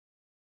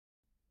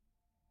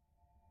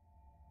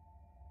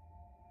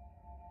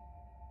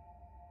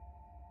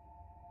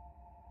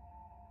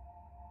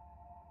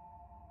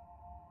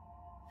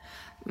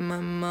My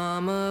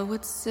mama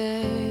would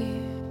say,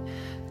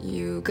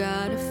 you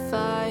gotta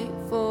fight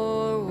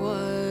for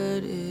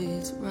what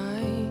is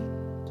right.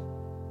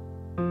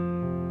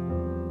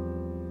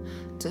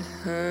 To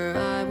her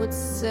I would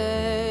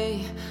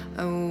say,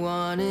 I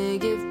wanna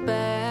give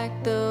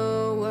back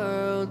the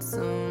world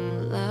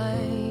some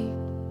light.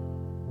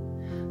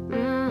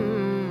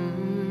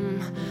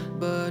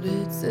 But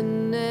it's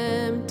an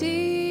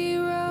empty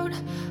road.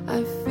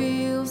 I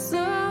feel so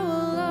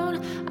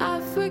alone. I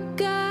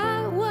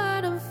forgot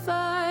what I'm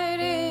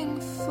fighting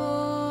for.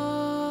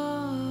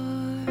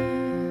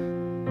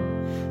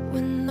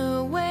 When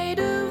the weight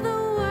of the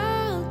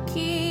world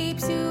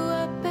keeps you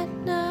up at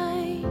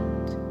night,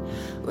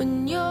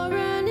 when you're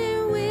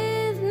running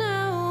with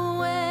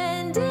no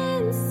end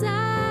in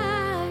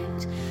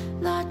sight,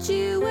 thought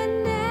you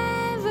would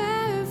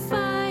never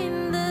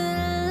find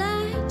the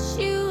light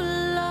you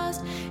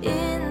lost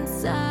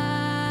inside,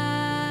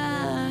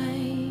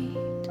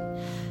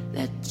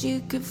 that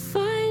you could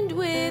find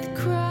with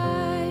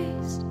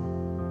Christ.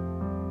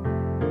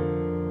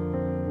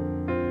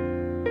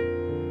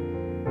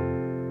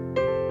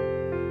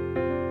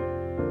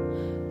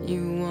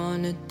 You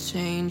wanna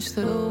change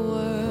the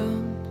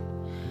world,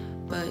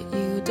 but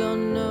you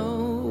don't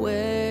know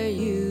where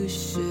you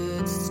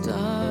should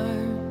start.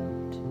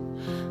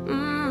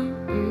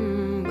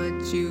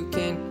 But you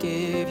can't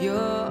give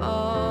your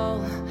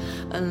all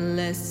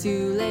unless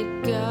you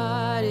let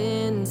God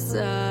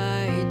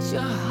inside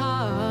your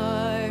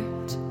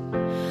heart.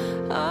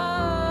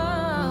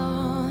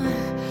 Oh,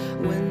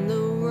 when the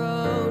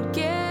road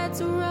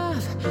gets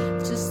rough,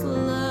 just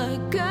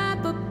look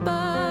up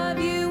above.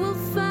 You will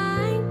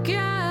find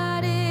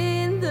God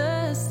in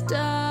the stars.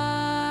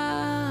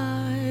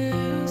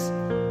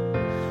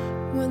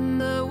 When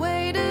the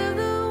weight of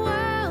the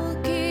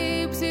world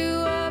keeps you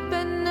up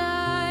at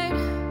night,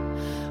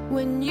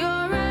 when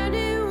you're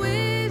running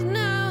with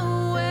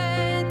no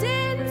end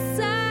in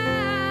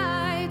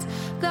sight,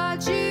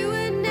 thought you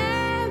would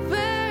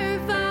never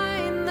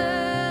find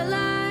the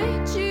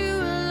light you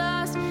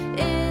lost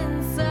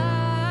inside,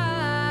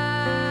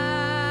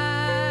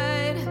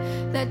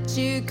 that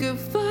you could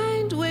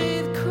find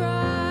with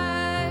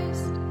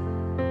Christ.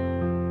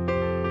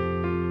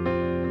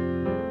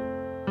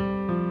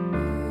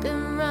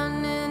 Been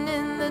running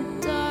in the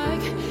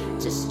dark,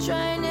 just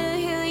trying to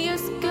heal your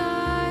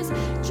scars.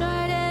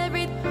 Tried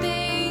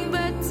everything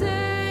but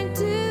turned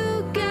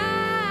to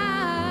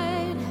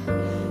God,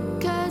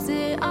 'cause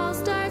it all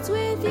starts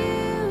with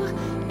you.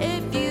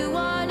 If you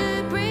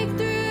wanna break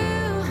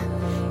through,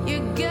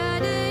 you're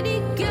gonna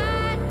need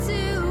God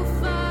to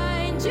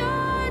find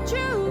your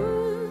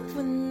truth.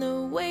 When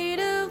the weight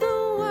of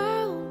the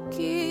world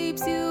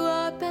keeps you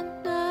up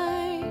at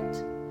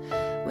night,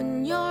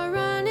 when you're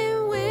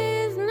running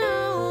with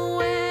no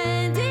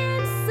end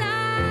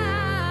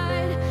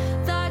inside,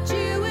 thought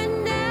you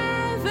would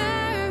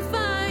never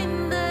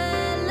find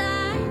the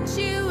light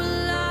you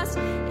lost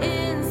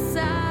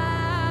inside,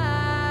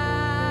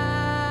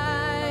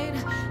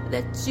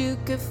 that you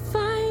could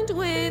find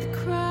with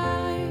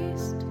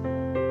Christ.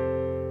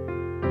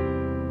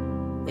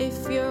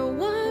 If you're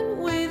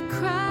one with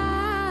Christ.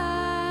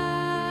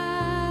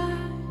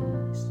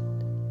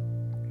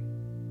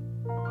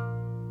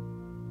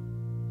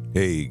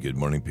 Hey, good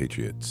morning,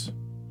 Patriots.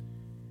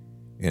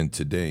 And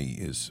today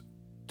is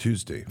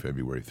Tuesday,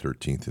 February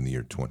 13th in the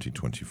year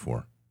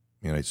 2024.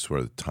 And I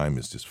swear the time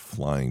is just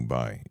flying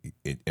by.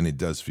 And it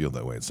does feel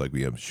that way. It's like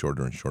we have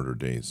shorter and shorter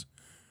days.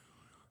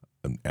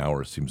 An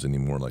hour seems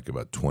anymore like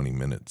about 20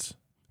 minutes.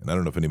 And I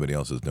don't know if anybody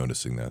else is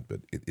noticing that,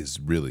 but it is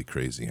really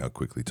crazy how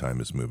quickly time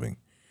is moving.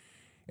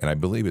 And I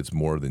believe it's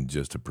more than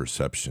just a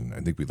perception.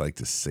 I think we like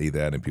to say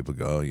that and people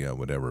go, oh, yeah,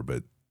 whatever.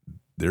 But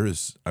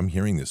I'm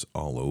hearing this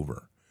all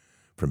over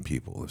from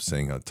people of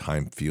saying how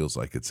time feels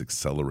like it's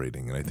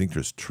accelerating. And I think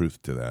there's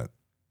truth to that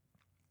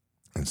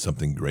and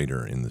something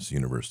greater in this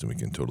universe than we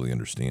can totally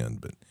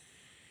understand. But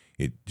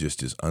it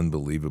just is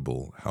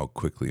unbelievable how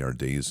quickly our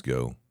days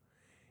go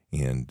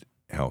and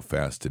how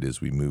fast it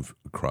is we move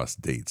across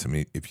dates. I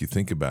mean, if you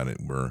think about it,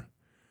 I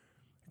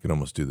can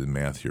almost do the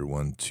math here.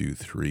 1, 2,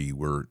 3.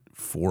 We're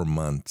 5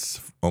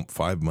 months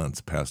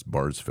past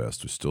Bars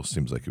Fest, which still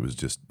seems like it was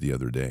just the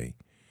other day.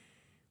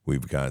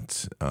 We've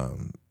got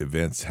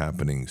events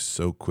happening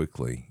so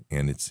quickly,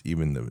 and it's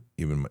even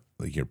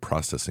like your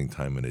processing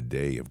time in a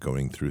day of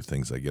going through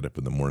things. I get up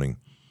in the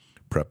morning,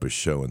 prep a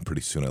show, and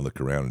pretty soon I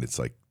look around and it's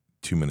like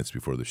 2 minutes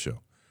before the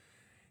show.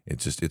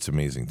 It's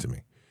amazing to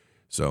me.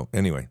 So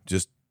anyway,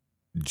 just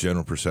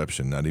general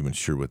perception, not even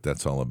sure what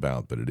that's all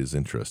about, but it is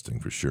interesting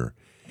for sure.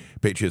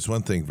 Patriots,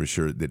 one thing for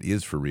sure that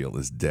is for real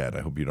is debt.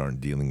 I hope you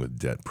aren't dealing with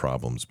debt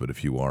problems, but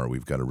if you are,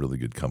 we've got a really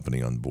good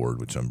company on board,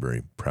 which I'm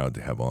very proud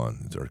to have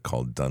on. They're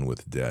called Done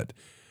With Debt.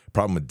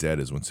 Problem with debt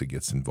is once it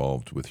gets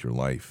involved with your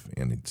life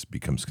and it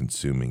becomes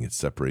consuming, it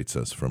separates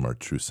us from our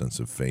true sense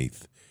of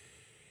faith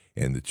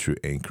and the true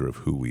anchor of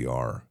who we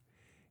are.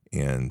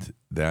 And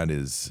that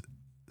is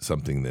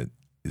something that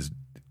is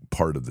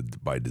part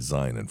of by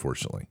design,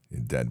 unfortunately.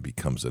 Debt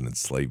becomes an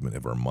enslavement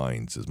of our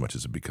minds as much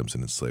as it becomes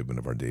an enslavement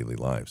of our daily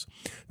lives.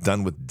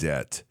 Done with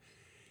Debt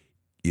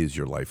is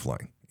your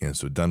lifeline. And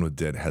so Done with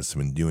Debt has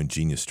some new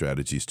ingenious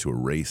strategies to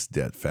erase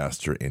debt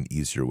faster and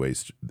easier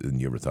ways than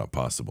you ever thought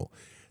possible.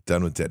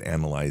 Done with Debt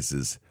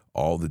analyzes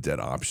all the debt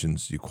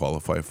options you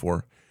qualify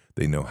for.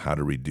 They know how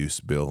to reduce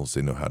bills.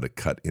 They know how to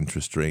cut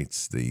interest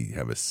rates. They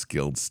have a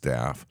skilled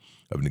staff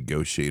of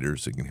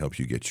negotiators that can help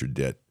you get your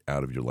debt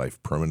out of your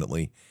life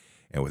permanently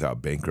and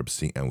without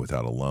bankruptcy and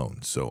without a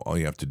loan. So all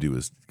you have to do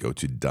is go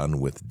to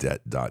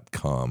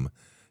donewithdebt.com,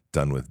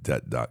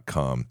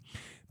 donewithdebt.com.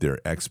 They're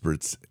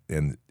experts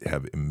and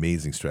have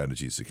amazing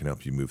strategies that can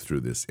help you move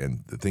through this.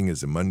 And the thing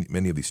is,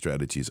 many of these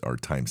strategies are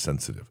time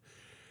sensitive.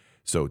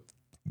 So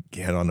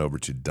head on over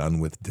to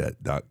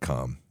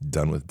donewithdebt.com,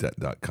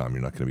 donewithdebt.com.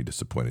 You're not going to be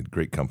disappointed.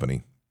 Great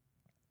company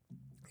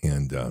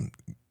and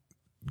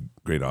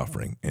great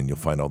offering. And you'll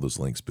find all those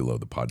links below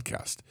the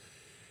podcast.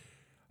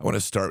 I want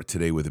to start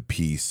today with a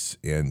piece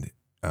and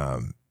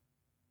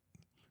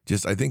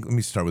let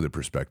me start with a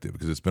perspective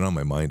because it's been on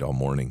my mind all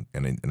morning,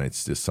 and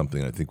it's just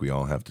something I think we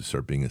all have to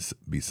start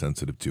be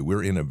sensitive to.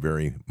 We're in a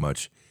very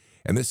much,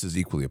 and this is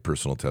equally a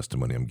personal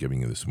testimony I'm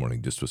giving you this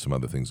morning, just with some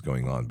other things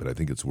going on, but I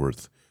think it's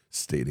worth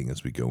stating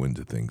as we go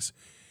into things.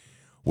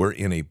 We're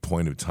in a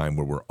point of time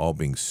where we're all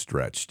being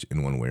stretched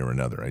in one way or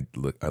another.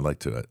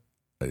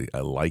 I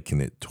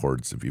liken it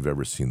towards, if you've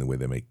ever seen the way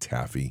they make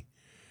taffy,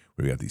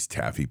 where you got these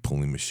taffy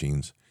pulling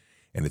machines,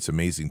 and it's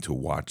amazing to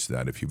watch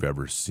that if you've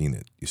ever seen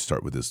it. You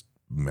start with this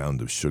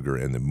mound of sugar,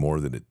 and the more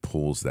that it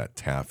pulls that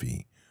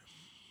taffy,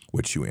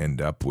 what you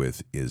end up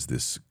with is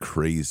this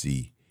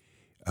crazy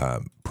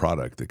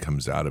product that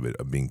comes out of it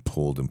of being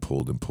pulled and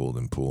pulled and pulled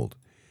and pulled.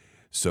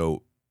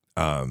 So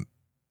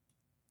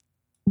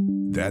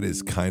that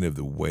is kind of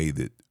the way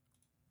that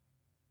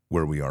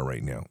where we are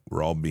right now.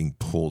 We're all being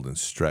pulled and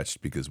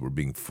stretched because we're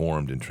being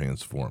formed and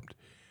transformed.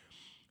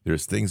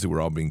 There's things that we're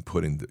all being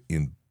put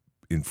in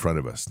front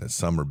of us. That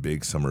some are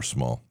big, some are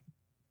small.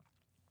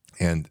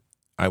 And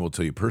I will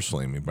tell you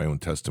personally, my own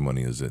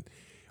testimony is that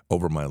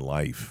over my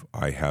life,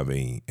 I have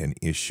an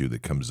issue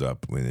that comes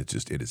up when it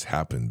has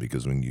happened,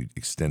 because when you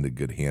extend a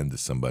good hand to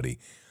somebody,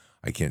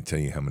 I can't tell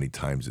you how many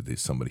times that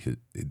there's somebody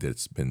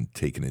that's been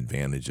taken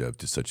advantage of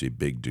to such a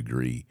big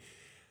degree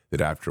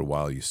that after a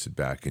while you sit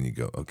back and you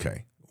go,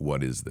 okay,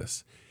 what is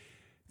this?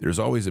 There's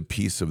always a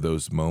piece of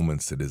those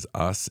moments that is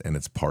us, and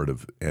it's part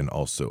of and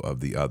also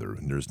of the other.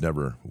 And there's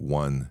never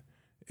one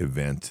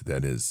event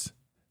that is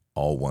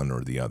all one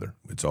or the other.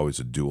 It's always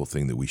a dual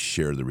thing that we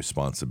share the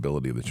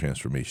responsibility of the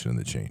transformation and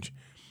the change.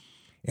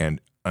 And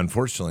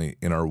unfortunately,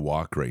 in our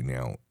walk right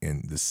now,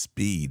 in the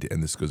speed,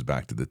 and this goes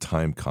back to the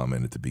time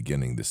comment at the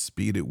beginning, the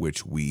speed at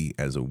which we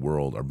as a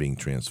world are being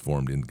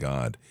transformed in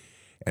God,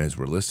 and as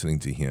we're listening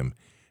to Him,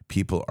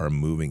 people are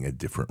moving at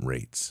different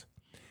rates.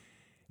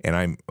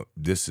 And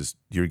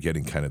you're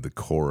getting kind of the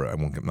core.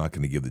 I'm not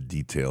going to give the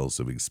details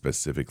of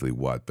specifically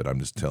what, but I'm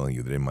just telling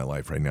you that in my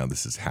life right now,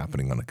 this is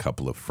happening on a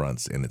couple of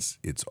fronts, and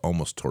it's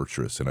almost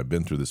torturous. And I've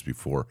been through this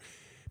before,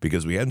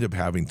 because we end up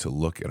having to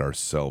look at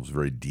ourselves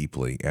very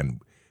deeply.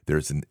 And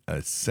there's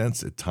a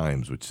sense at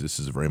times, which this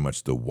is very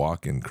much the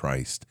walk in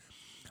Christ,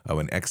 of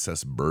an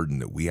excess burden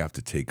that we have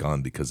to take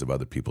on because of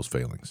other people's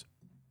failings,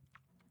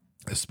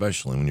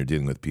 especially when you're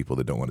dealing with people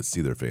that don't want to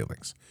see their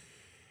failings.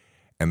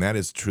 And that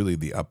is truly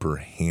the upper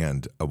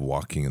hand of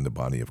walking in the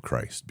body of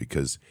Christ,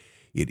 because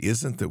it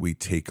isn't that we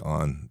take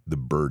on the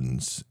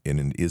burdens, and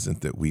it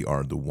isn't that we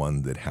are the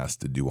one that has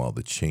to do all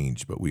the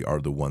change, but we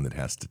are the one that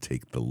has to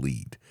take the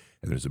lead.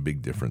 And there's a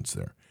big difference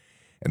there.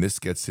 And this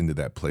gets into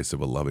that place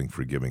of a loving,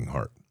 forgiving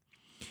heart.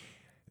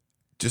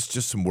 Just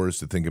some words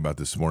to think about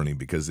this morning,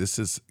 because this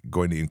is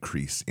going to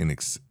increase in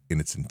its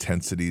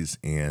intensities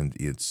and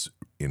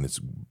in its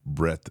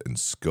breadth and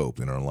scope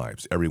in our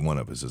lives. Every one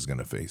of us is going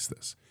to face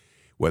this.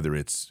 Whether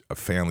it's a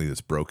family that's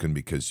broken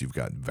because you've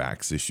got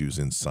vax issues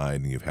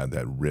inside and you've had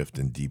that rift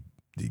and deep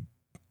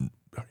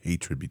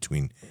hatred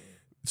between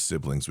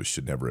siblings, which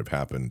should never have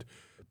happened.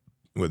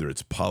 Whether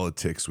it's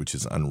politics, which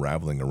is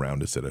unraveling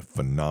around us at a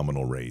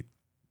phenomenal rate.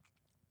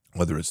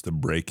 Whether it's the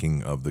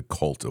breaking of the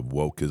cult of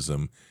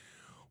wokeism.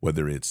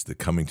 Whether it's the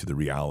coming to the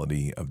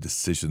reality of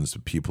decisions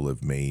that people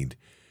have made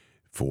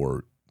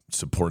for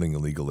supporting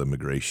illegal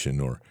immigration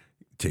or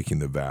taking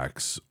the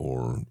vax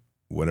or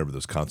whatever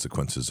those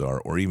consequences are,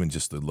 or even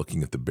just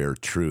looking at the bare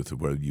truth of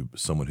where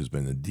someone who's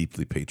been a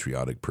deeply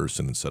patriotic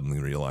person and suddenly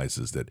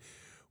realizes that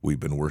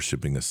we've been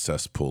worshiping a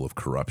cesspool of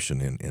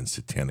corruption and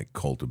satanic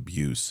cult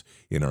abuse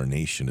in our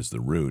nation as the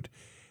root,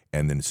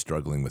 and then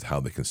struggling with how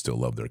they can still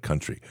love their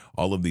country.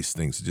 All of these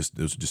things,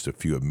 those are just a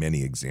few of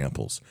many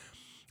examples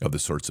of the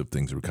sorts of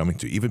things we're coming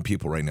to. Even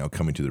people right now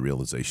coming to the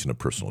realization of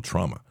personal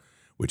trauma,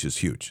 which is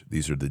huge.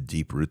 These are the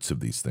deep roots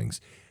of these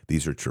things.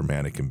 These are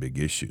traumatic and big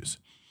issues.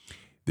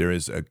 There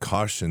is a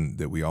caution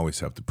that we always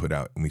have to put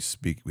out, and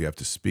we have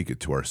to speak it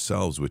to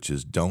ourselves, which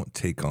is don't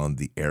take on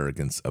the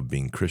arrogance of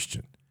being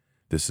Christian.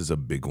 This is a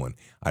big one.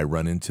 I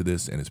run into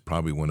this, and it's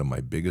probably one of my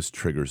biggest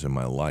triggers in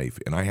my life.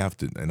 And I have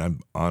to, and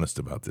I'm honest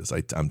about this.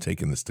 I'm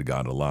taking this to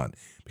God a lot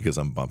because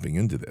I'm bumping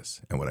into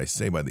this. And what I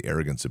say by the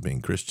arrogance of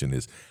being Christian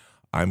is,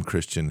 I'm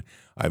Christian,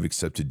 I've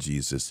accepted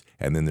Jesus,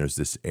 and then there's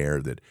this air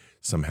that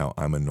somehow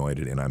I'm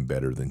anointed and I'm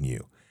better than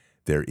you.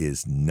 There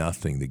is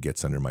nothing that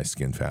gets under my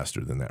skin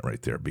faster than that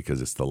right there,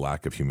 because it's the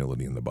lack of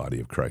humility in the body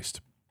of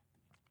Christ.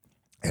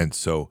 And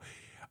so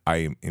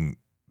I am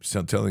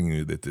telling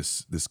you that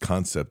this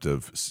concept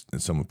of,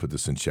 and someone put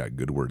this in chat,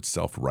 good word,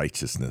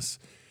 self-righteousness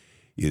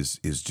is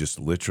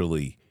just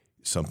literally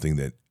something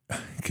that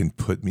can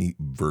put me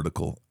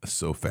vertical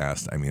so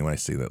fast. I mean, when I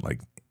say that,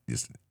 like,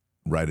 just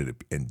right at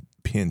it and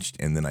pinched,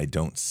 and then I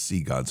don't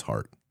see God's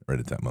heart right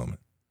at that moment.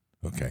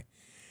 Okay.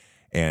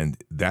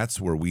 And that's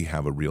where we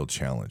have a real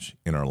challenge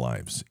in our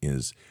lives,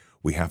 is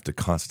we have to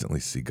constantly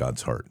see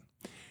God's heart,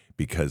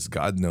 because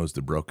God knows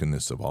the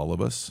brokenness of all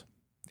of us,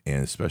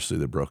 and especially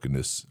the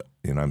brokenness,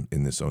 and I'm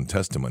in this own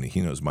testimony,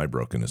 he knows my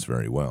brokenness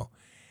very well.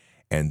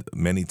 And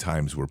many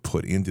times we're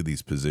put into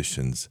these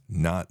positions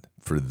not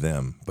for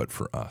them, but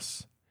for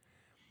us.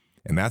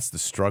 And that's the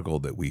struggle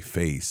that we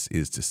face,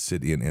 is to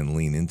sit in and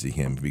lean into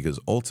him, because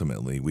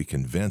ultimately we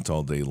can vent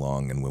all day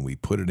long, and when we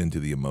put it into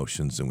the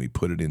emotions and we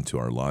put it into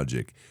our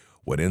logic,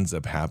 what ends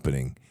up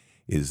happening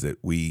is that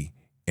we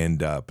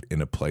end up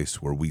in a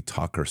place where we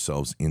talk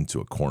ourselves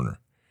into a corner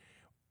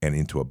and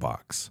into a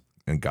box,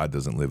 and God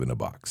doesn't live in a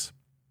box.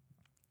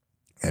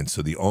 And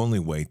so the only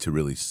way to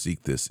really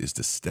seek this is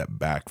to step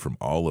back from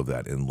all of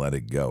that and let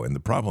it go. And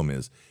the problem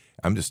is,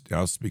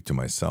 I'll speak to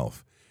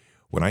myself.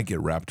 When I get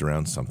wrapped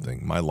around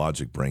something, my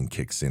logic brain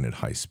kicks in at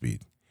high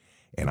speed,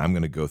 and I'm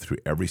going to go through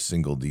every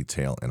single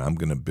detail, and I'm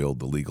going to build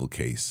the legal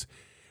case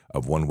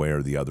of one way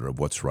or the other of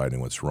what's right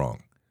and what's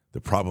wrong.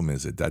 The problem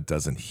is that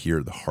doesn't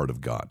hear the heart of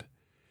God,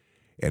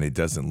 and it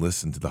doesn't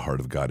listen to the heart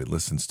of God. It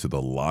listens to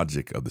the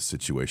logic of the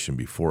situation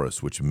before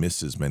us, which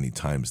misses many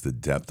times the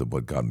depth of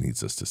what God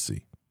needs us to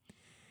see.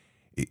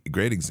 A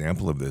great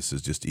example of this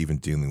is just even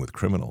dealing with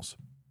criminals.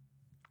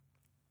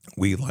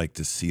 We like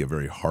to see a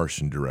very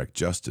harsh and direct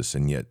justice,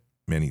 and yet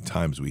many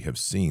times we have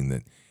seen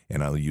that,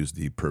 and I'll use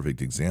the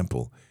perfect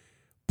example,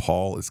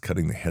 Paul is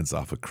cutting the heads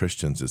off of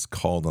Christians, is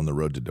called on the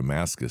road to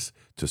Damascus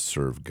to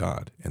serve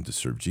God and to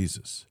serve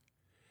Jesus.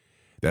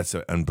 That's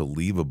an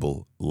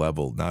unbelievable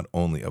level, not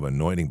only of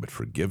anointing, but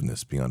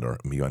forgiveness beyond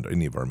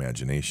any of our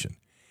imagination.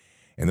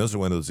 And those are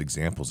one of those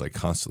examples I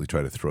constantly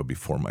try to throw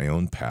before my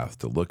own path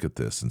to look at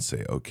this and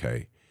say,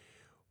 okay,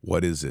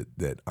 what is it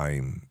that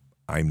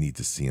I need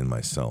to see in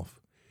myself?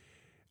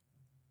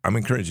 I'm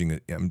encouraging,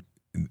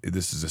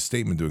 this is a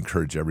statement to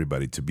encourage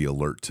everybody to be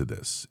alert to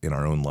this in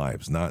our own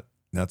lives, not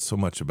so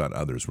much about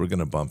others. We're going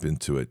to bump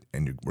into it,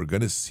 and we're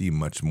going to see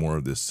much more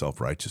of this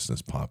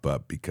self-righteousness pop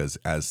up, because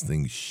as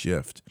things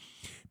shift,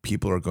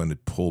 people are going to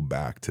pull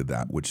back to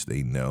that which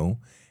they know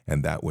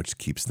and that which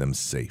keeps them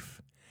safe.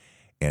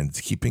 And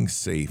keeping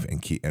safe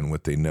and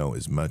what they know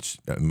is most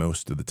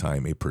of the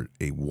time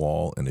a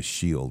wall and a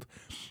shield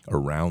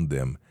around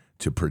them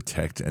to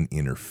protect and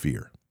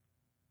interfere.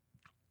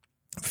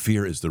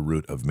 Fear is the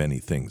root of many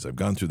things. I've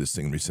gone through this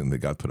thing recently that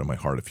God put on my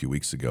heart a few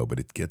weeks ago, but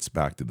it gets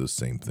back to those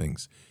same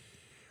things.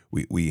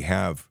 We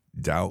have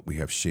doubt, we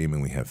have shame,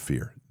 and we have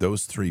fear.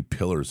 Those three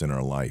pillars in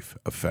our life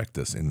affect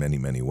us in many,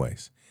 many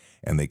ways,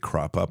 and they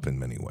crop up in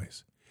many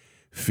ways.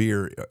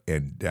 Fear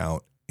and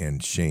doubt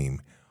and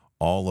shame,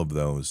 all of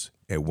those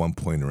at one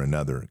point or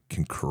another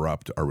can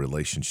corrupt our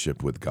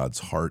relationship with God's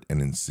heart,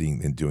 and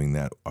in doing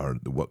that,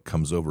 what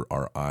comes over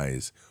our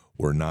eyes,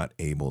 we're not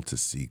able to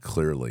see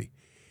clearly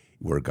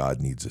where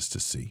God needs us to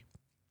see.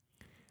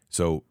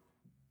 So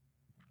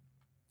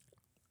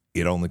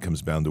it only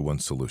comes down to one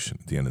solution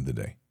at the end of the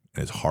day.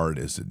 As hard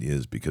as it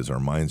is, because our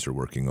minds are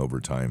working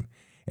overtime,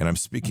 and I'm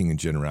speaking in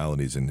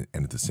generalities and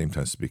at the same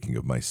time speaking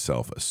of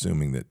myself,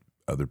 assuming that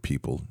other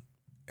people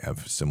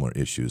have similar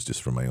issues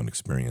just from my own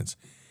experience,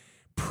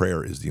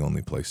 prayer is the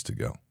only place to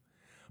go.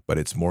 But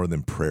it's more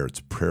than prayer,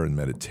 it's prayer and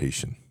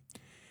meditation.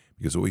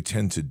 Because what we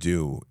tend to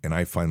do, and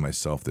I find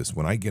myself this,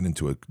 when I get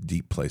into a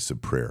deep place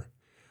of prayer,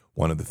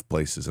 one of the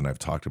places, and I've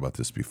talked about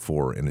this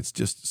before, and it's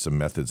just some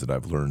methods that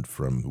I've learned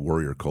from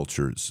warrior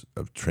cultures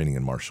of training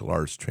in martial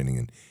arts,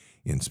 training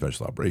in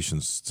special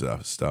operations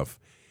stuff,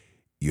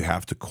 you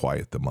have to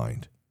quiet the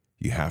mind.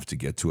 You have to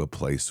get to a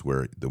place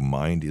where the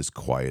mind is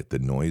quiet, the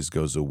noise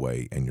goes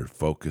away, and you're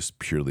focused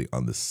purely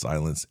on the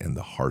silence and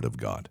the heart of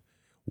God.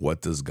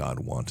 What does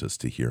God want us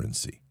to hear and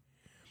see?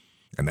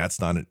 And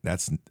that's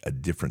a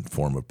different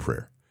form of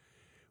prayer.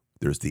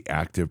 There's the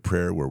active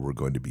prayer where we're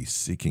going to be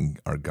seeking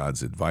our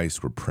God's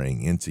advice. We're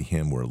praying into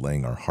him. We're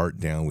laying our heart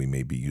down. We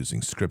may be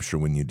using scripture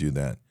when you do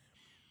that.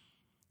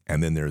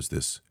 And then there's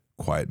this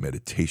quiet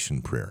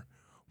meditation prayer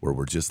where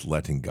we're just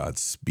letting God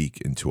speak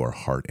into our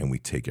heart and we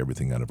take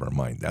everything out of our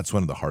mind. That's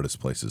one of the hardest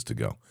places to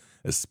go,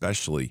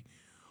 especially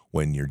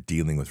when you're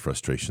dealing with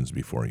frustrations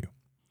before you.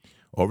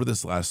 Over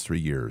this last 3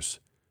 years,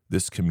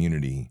 this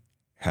community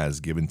has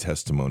given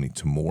testimony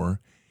to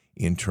more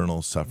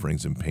internal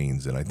sufferings and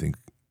pains than I think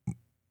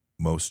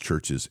most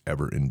churches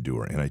ever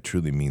endure. And I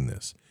truly mean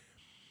this.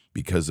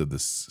 because of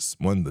this,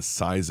 one, the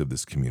size of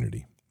this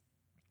community,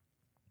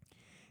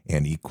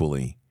 and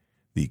equally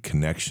the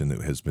connection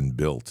that has been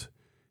built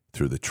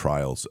through the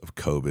trials of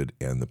COVID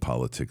and the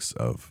politics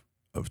of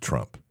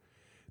Trump.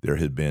 There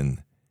had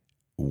been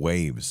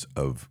waves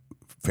of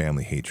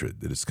family hatred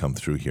that has come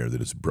through here,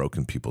 that has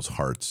broken people's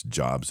hearts,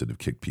 jobs that have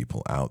kicked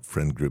people out,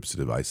 friend groups that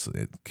have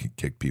isolated,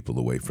 kicked people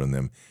away from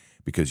them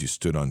because you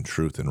stood on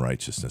truth and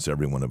righteousness.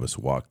 Every one of us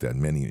walked that,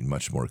 many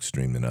much more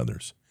extreme than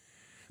others.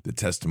 The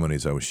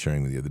testimonies I was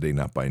sharing the other day,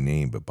 not by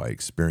name, but by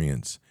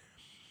experience,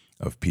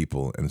 of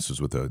people, and this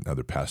was with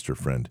another pastor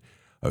friend,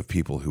 of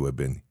people who have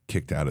been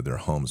kicked out of their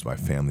homes by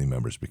family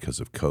members because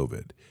of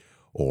COVID,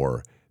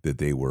 or that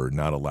they were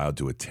not allowed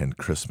to attend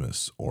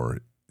Christmas or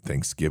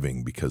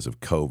Thanksgiving because of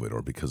COVID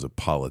or because of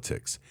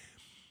politics.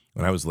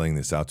 When I was laying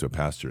this out to a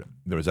pastor,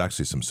 there was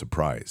actually some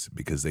surprise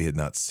because they had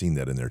not seen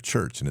that in their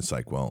church. And it's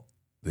like, well,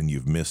 then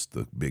you've missed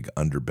the big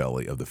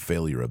underbelly of the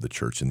failure of the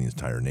church in the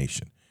entire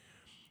nation.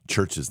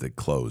 Churches that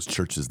closed,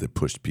 churches that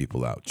pushed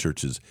people out,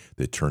 churches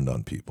that turned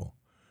on people.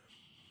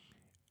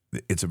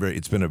 It's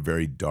been a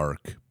very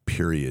dark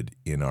period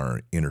in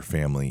our inner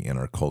family and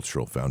our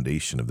cultural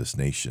foundation of this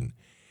nation.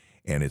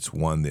 And it's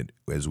one that,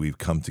 as we've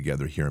come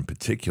together here in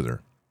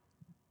particular,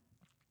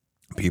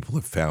 people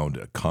have found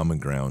a common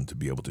ground to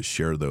be able to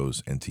share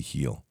those and to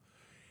heal.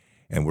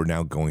 And we're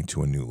now going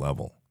to a new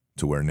level,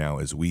 to where now,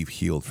 as we've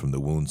healed from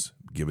the wounds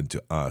given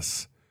to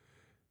us,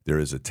 there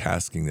is a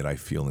tasking that I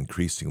feel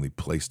increasingly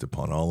placed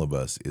upon all of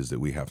us, is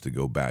that we have to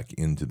go back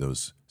into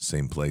those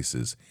same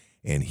places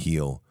and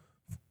heal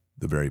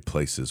the very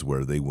places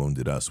where they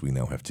wounded us. We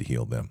now have to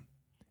heal them.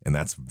 And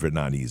that's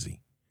not easy.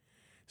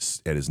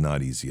 It is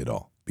not easy at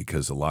all,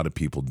 because a lot of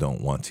people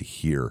don't want to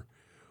hear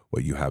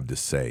what you have to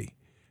say.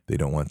 They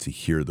don't want to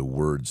hear the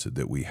words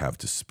that we have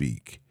to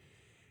speak,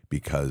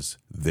 because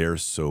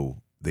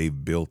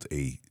they've built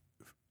a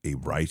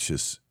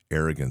righteous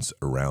arrogance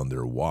around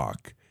their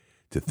walk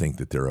to think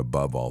that they're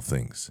above all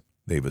things.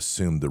 They've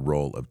assumed the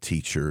role of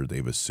teacher.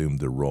 They've assumed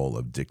the role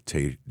of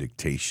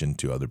dictation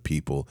to other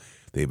people.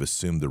 They've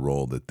assumed the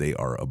role that they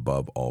are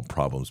above all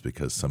problems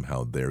because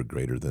somehow they're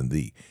greater than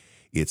thee.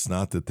 It's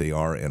not that they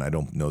are, and I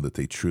don't know that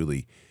they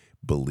truly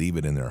believe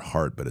it in their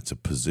heart, but it's a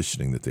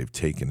positioning that they've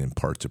taken in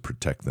part to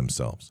protect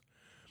themselves.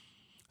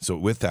 So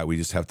with that, we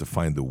just have to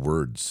find the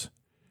words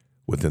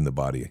within the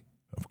body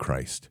of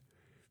Christ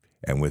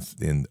and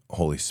within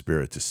Holy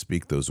Spirit to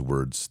speak those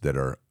words that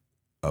are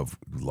of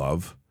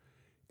love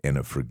and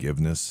of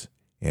forgiveness,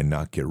 and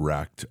not get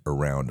racked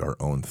around our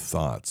own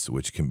thoughts,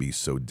 which can be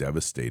so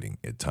devastating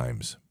at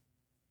times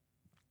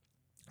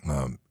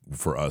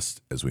for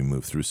us as we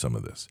move through some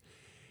of this.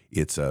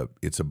 It's a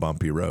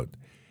bumpy road.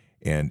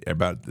 And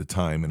about the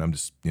time, and I'm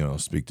just,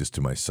 speak this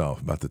to myself,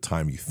 about the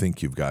time you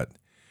think you've got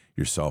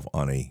yourself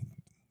on a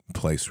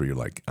place where you're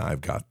like,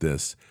 I've got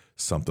this,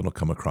 something will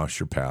come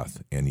across your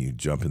path and you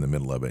jump in the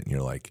middle of it and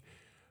you're like,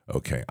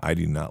 okay, I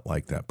do not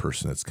like that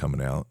person that's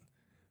coming out.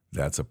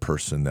 That's a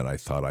person that I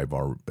thought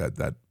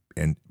that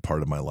and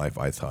part of my life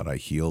I thought I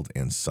healed,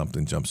 and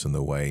something jumps in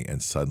the way,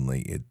 and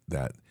suddenly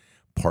that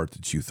part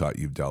that you thought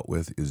you've dealt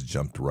with is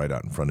jumped right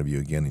out in front of you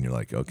again, and you're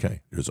like,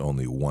 okay, there's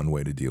only one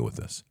way to deal with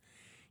this.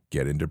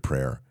 Get into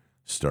prayer,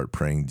 start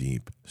praying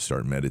deep,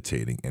 start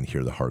meditating, and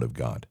hear the heart of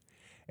God,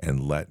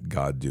 and let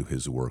God do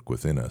his work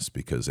within us,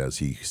 because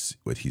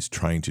what he's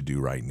trying to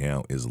do right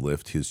now is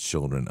lift his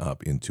children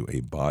up into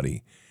a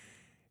body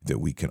that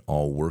we can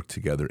all work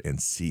together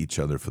and see each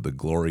other for the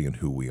glory in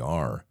who we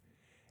are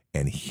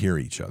and hear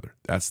each other.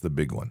 That's the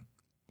big one.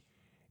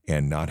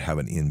 And not have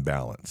an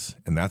imbalance.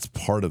 And that's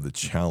part of the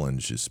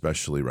challenge,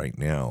 especially right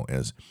now,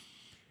 as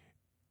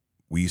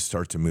we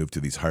start to move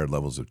to these higher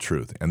levels of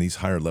truth. And these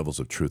higher levels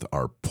of truth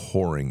are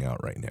pouring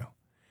out right now.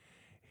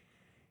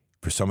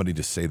 For somebody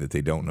to say that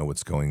they don't know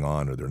what's going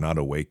on, or they're not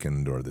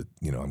awakened, or that,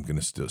 I'm going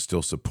to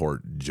still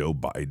support Joe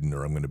Biden,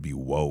 or I'm going to be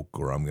woke,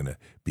 or I'm going to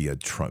be a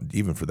Trump,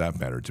 even for that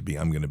matter,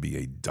 I'm going to be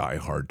a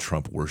diehard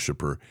Trump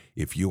worshiper.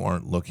 If you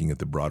aren't looking at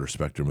the broader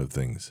spectrum of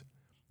things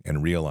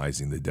and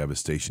realizing the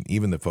devastation,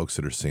 even the folks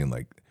that are saying,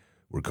 like,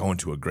 we're going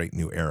to a great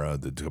new era,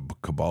 the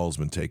cabal's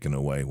been taken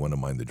away, one of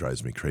mine that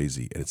drives me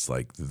crazy. And it's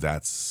like,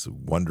 that's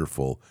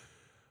wonderful.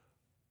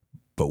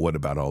 But what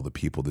about all the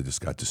people that just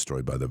got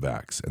destroyed by the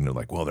vax? And they're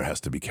like, well, there has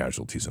to be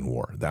casualties in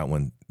war. That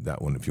one,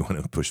 if you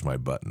want to push my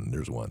button,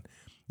 there's one.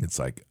 It's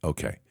like,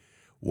 okay,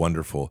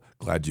 wonderful.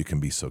 Glad you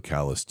can be so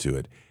callous to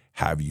it.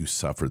 Have you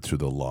suffered through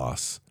the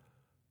loss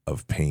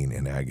of pain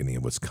and agony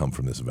of what's come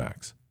from this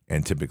vax?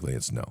 And typically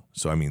it's no.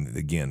 So,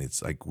 again,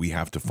 it's like we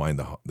have to find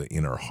the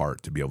inner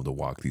heart to be able to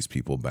walk these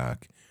people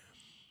back,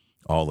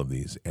 all of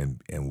these,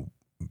 and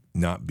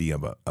not be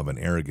of an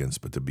arrogance,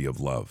 but to be of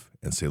love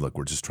and say, look,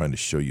 we're just trying to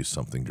show you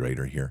something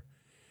greater here.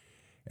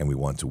 And we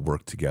want to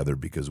work together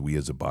because we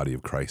as a body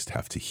of Christ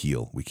have to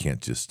heal. We can't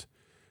just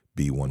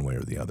be one way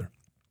or the other.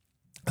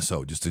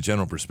 So just a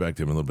general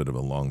perspective, a little bit of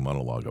a long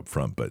monologue up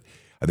front, but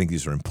I think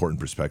these are important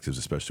perspectives,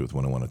 especially with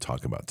what I want to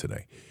talk about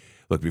today.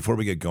 Look, before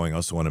we get going, I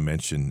also want to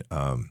mention,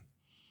 or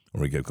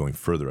we get going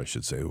further, I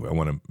should say, I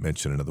want to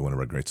mention another one of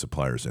our great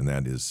suppliers, and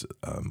that is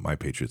My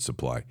Patriot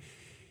Supply.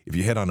 if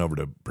you head on over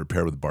to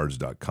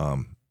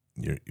preparewithbards.com,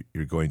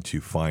 you're going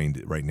to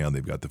find right now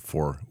they've got the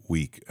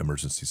 4-week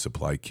emergency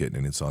supply kit,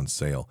 and it's on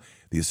sale.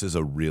 This is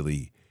a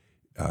really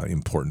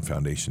important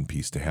foundation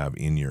piece to have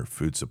in your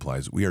food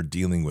supplies. We are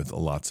dealing with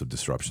lots of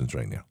disruptions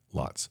right now,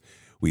 lots.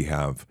 We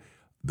have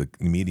the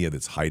media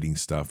that's hiding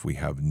stuff. We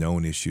have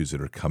known issues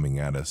that are coming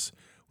at us.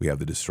 We have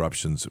the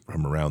disruptions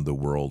from around the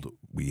world.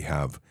 We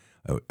have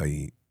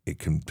an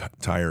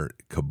entire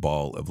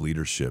cabal of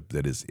leadership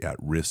that is at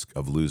risk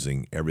of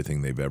losing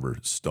everything they've ever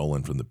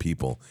stolen from the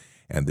people,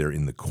 and they're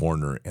in the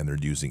corner, and they're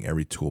using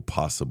every tool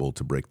possible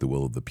to break the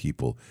will of the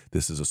people.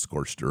 This is a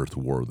scorched earth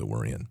war that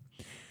we're in.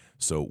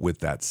 So with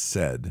that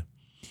said,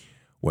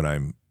 what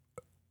I'm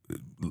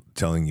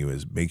telling you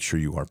is make sure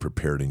you are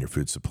prepared in your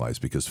food supplies,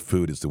 because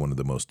food is one of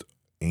the most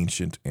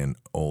ancient and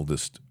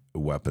oldest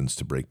weapons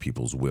to break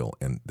people's will,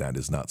 and that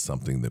is not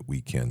something that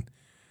we can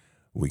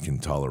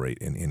tolerate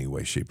in any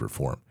way, shape, or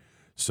form.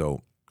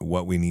 So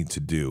what we need to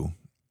do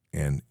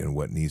and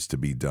what needs to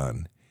be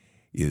done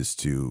is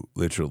to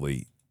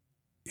literally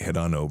head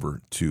on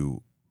over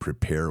to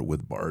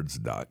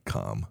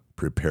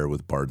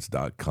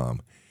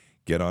preparewithbards.com,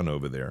 get on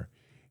over there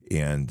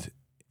and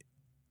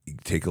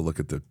take a look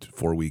at the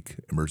 4-week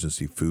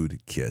emergency food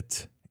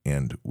kit.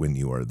 And when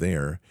you are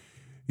there,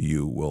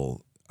 you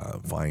will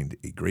find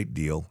a great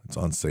deal. It's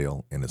on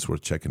sale, and it's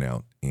worth checking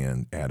out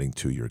and adding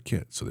to your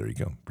kit. So there you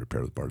go,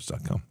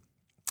 preparewithbards.com.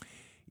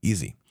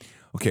 Easy.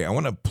 Okay, I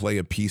want to play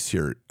a piece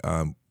here.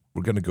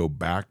 We're going to go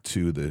back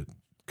to the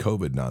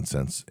COVID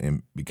nonsense,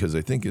 and because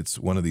I think it's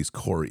one of these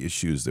core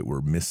issues that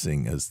we're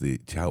missing as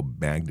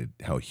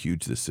how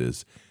huge this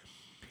is.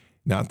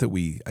 Not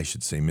that I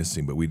should say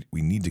missing, but we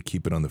need to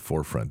keep it on the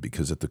forefront,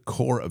 because at the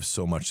core of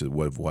so much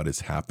of what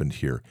has happened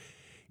here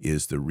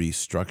is the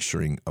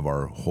restructuring of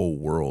our whole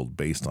world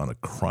based on a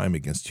crime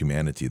against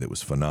humanity that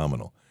was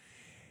phenomenal.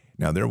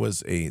 Now,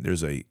 there's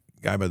a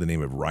guy by the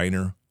name of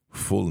Rainer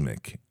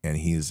Fulmich, and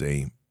he's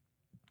a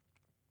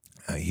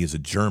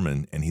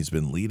German, and he's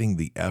been leading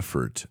the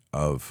effort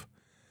of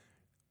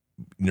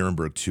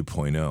Nuremberg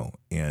 2.0.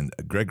 And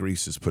Greg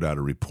Reese has put out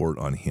a report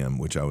on him,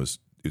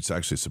 it's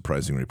actually a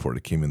surprising report.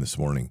 It came in this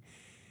morning,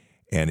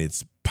 and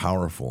it's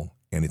powerful,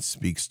 and it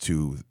speaks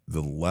to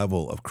the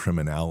level of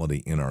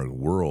criminality in our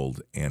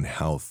world and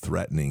how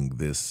threatening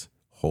this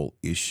whole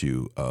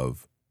issue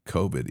of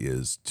COVID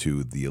is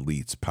to the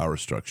elite's power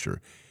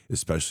structure,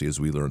 especially as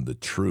we learn the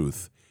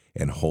truth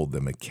and hold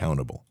them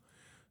accountable.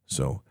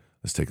 So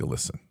let's take a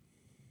listen.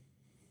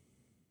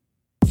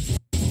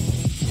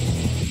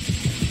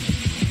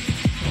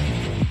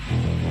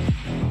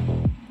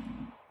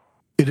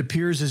 It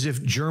appears as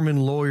if German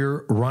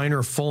lawyer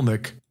Rainer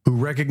Fulmich, who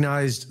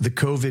recognized the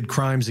COVID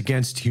crimes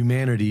against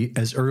humanity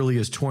as early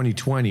as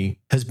 2020,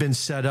 has been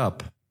set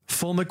up.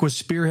 Fulmich was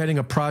spearheading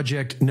a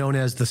project known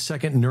as the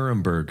Second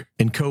Nuremberg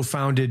and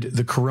co-founded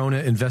the Corona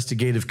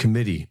Investigative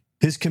Committee.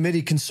 His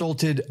committee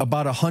consulted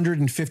about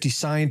 150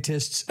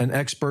 scientists and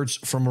experts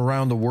from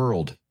around the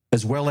world,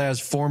 as well as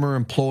former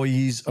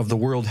employees of the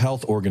World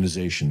Health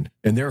Organization.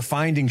 And their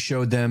findings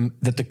showed them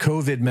that the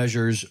COVID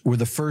measures were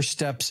the first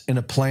steps in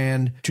a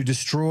plan to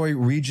destroy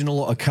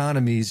regional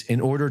economies in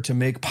order to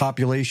make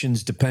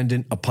populations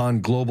dependent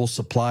upon global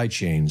supply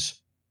chains,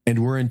 and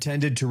were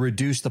intended to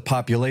reduce the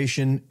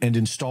population and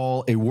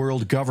install a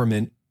world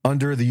government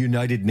under the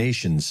United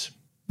Nations.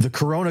 The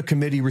Corona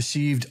Committee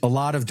received a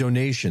lot of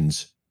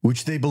donations,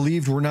 which they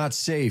believed were not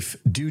safe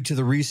due to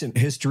the recent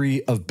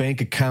history of bank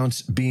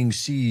accounts being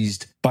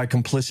seized by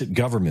complicit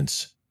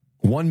governments.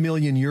 1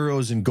 million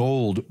euros in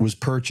gold was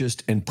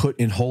purchased and put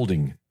in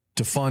holding.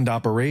 To fund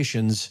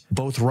operations,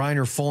 both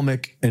Rainer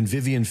Fulmich and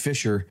Vivian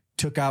Fischer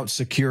took out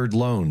secured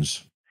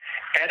loans.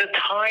 At a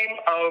time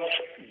of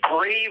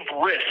grave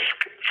risk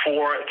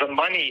for the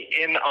money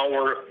in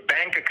our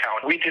bank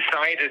account, we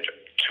decided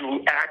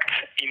to act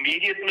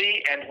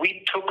immediately, and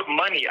we took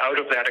money out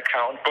of that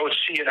account, both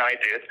she and I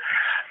did,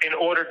 in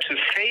order to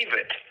save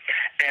it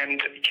and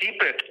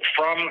keep it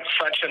from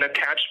such an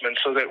attachment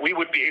so that we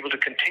would be able to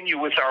continue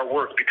with our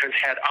work. Because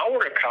had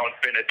our account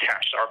been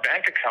attached, our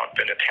bank account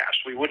been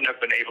attached, we wouldn't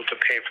have been able to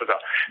pay for the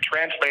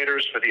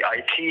translators, for the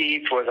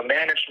IT, for the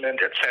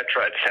management,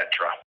 etc.,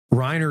 etc.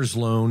 Rainer's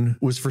loan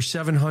was for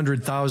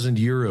 700,000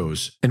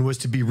 euros and was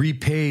to be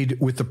repaid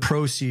with the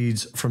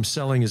proceeds from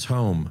selling his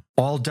home,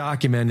 all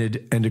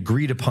documented and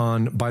agreed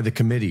upon by the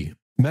committee.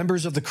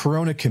 Members of the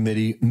Corona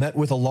Committee met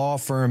with a law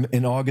firm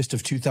in August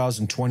of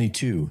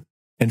 2022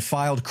 and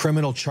filed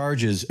criminal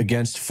charges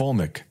against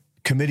Fulmich.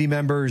 Committee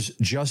members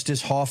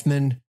Justice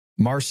Hoffman,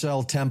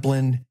 Marcel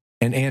Templin,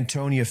 and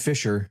Antonia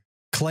Fischer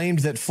claimed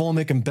that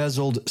Fulmich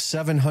embezzled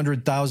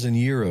 700,000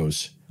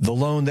 euros, the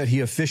loan that he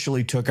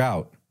officially took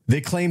out. They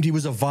claimed he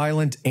was a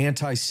violent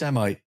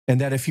anti-Semite and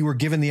that if he were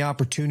given the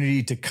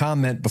opportunity to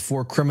comment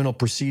before criminal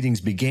proceedings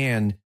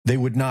began, they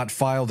would not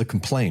file the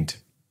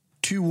complaint.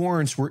 2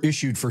 warrants were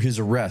issued for his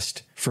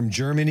arrest from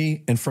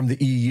Germany and from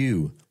the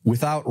EU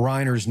without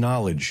Rainer's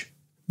knowledge.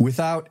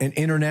 Without an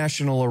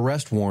international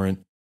arrest warrant,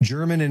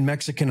 German and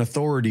Mexican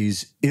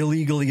authorities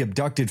illegally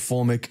abducted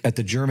Fulmich at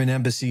the German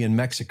embassy in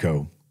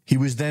Mexico. He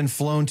was then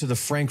flown to the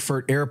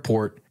Frankfurt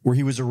airport, where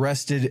he was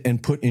arrested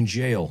and put in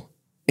jail.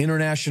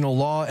 International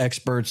law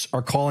experts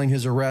are calling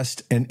his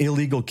arrest an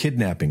illegal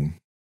kidnapping.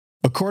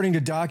 According to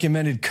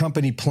documented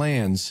company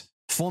plans,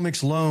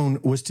 Fulmich's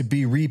loan was to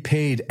be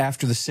repaid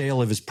after the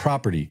sale of his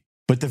property,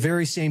 but the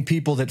very same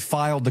people that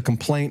filed the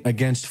complaint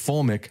against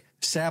Fulmich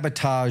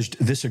sabotaged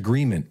this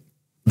agreement.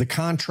 The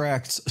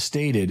contracts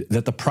stated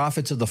that the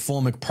profits of the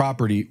Fulmich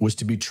property was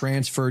to be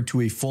transferred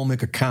to a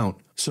Fulmich account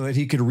so that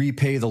he could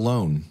repay the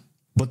loan.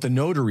 But the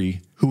notary,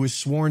 who was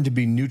sworn to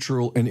be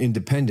neutral and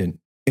independent,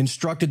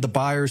 instructed the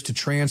buyers to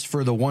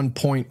transfer the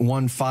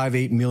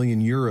 1.158 million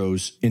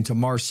euros into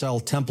Marcel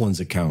Templin's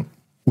account,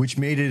 which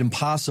made it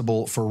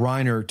impossible for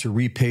Reiner to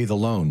repay the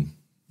loan.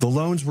 The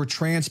loans were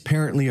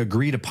transparently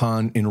agreed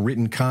upon in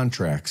written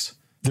contracts.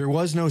 There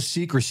was no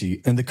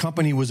secrecy, and the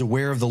company was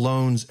aware of the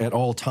loans at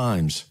all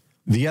times.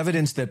 The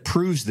evidence that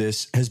proves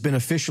this has been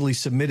officially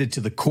submitted to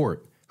the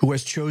court, who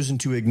has chosen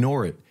to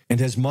ignore it and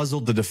has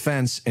muzzled the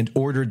defense and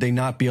ordered they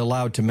not be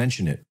allowed to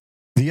mention it.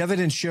 The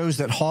evidence shows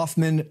that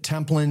Hoffman,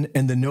 Templin,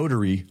 and the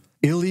notary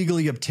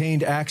illegally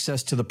obtained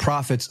access to the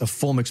profits of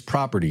Fulmich's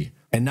property.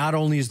 And not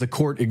only is the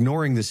court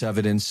ignoring this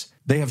evidence,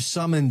 they have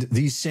summoned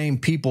these same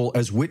people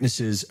as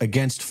witnesses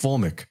against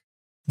Fulmich.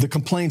 The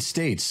complaint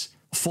states,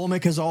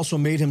 Fulmich has also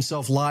made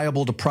himself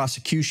liable to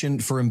prosecution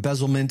for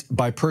embezzlement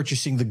by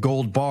purchasing the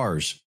gold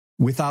bars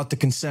without the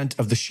consent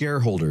of the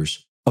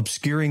shareholders,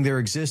 obscuring their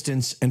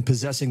existence and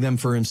possessing them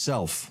for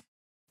himself.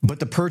 But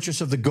the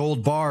purchase of the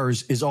gold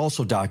bars is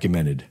also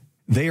documented.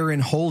 They are in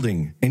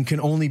holding and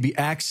can only be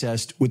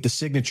accessed with the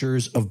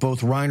signatures of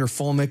both Reiner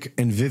Fulmich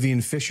and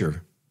Vivian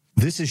Fischer.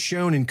 This is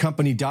shown in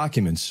company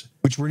documents,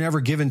 which were never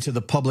given to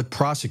the public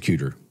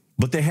prosecutor,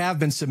 but they have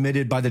been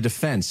submitted by the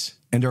defense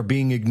and are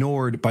being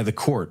ignored by the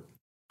court.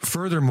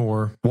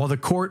 Furthermore, while the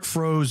court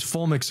froze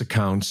Fulmich's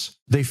accounts,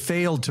 they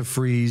failed to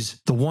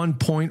freeze the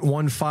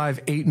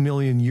 1.158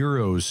 million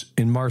euros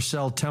in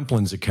Marcel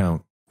Templin's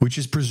account, which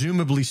is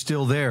presumably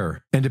still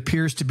there and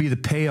appears to be the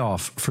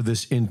payoff for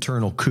this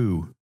internal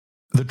coup.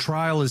 The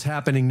trial is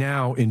happening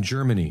now in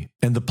Germany,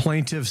 and the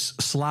plaintiff's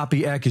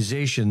sloppy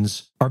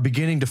accusations are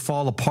beginning to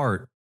fall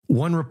apart.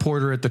 One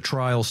reporter at the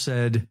trial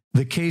said,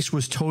 "The case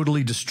was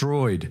totally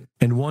destroyed,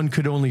 and one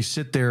could only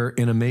sit there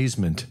in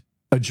amazement."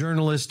 A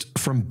journalist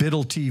from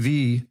Biddle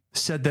TV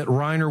said that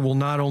Reiner will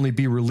not only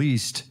be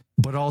released,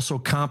 but also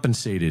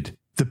compensated.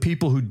 The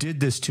people who did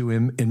this to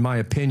him, in my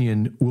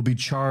opinion, will be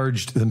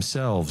charged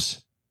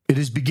themselves. It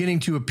is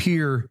beginning to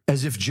appear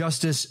as if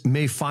justice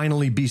may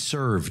finally be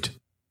served.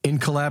 In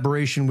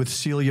collaboration with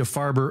Celia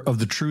Farber of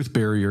The Truth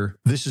Barrier,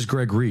 this is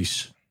Greg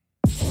Reese.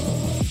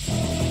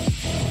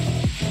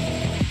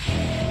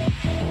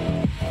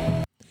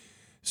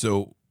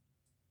 So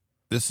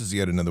this is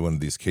yet another one of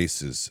these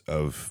cases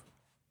of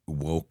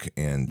woke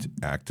and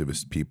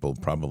activist people,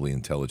 probably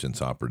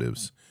intelligence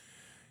operatives,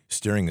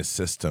 steering a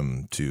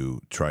system to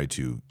try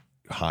to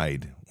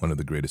hide one of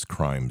the greatest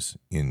crimes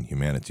in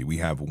humanity. We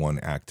have one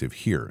active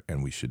here,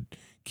 and we should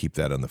keep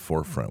that on the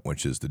forefront,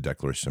 which is the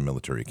Declaration of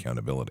Military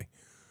Accountability.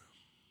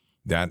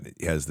 That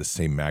has the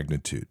same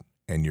magnitude.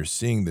 And you're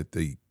seeing that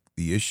the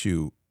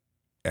issue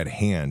at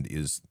hand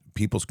is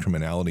people's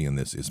criminality in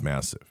this is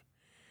massive.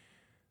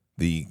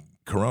 The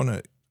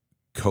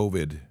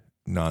COVID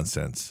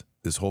nonsense,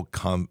 this whole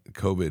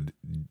COVID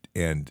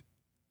and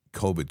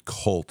COVID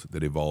cult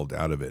that evolved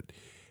out of it,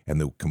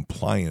 and the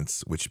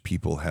compliance which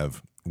people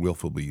have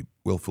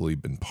willfully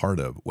been part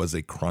of, was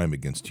a crime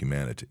against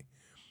humanity.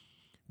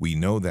 We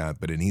know that,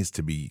 but it needs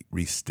to be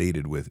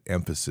restated with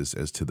emphasis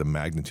as to the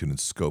magnitude and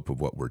scope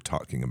of what we're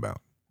talking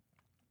about.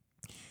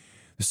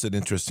 This is an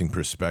interesting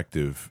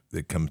perspective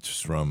that comes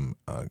from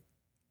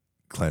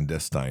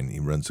Clandestine. He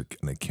runs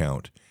an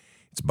account.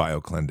 It's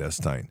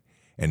BioClandestine.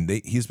 And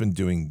he's been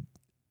doing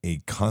a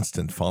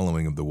constant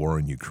following of the war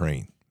in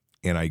Ukraine.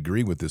 And I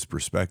agree with this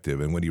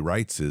perspective. And what he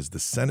writes is the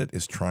Senate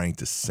is trying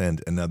to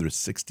send another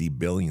 $60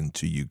 billion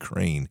to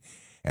Ukraine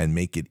and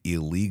make it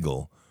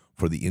illegal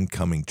for the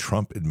incoming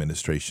Trump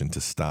administration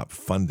to stop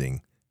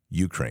funding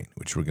Ukraine,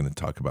 which we're going to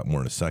talk about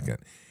more in a second.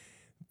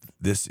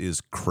 This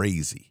is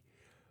crazy,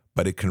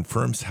 but it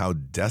confirms how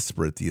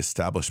desperate the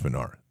establishment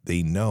are.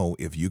 They know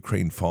if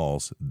Ukraine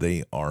falls,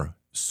 they are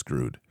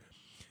screwed.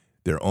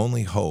 Their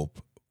only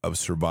hope of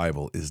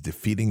survival is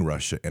defeating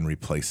Russia and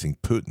replacing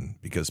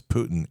Putin, because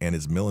Putin and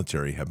his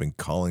military have been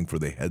calling for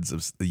the heads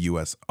of the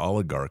U.S.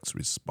 oligarchs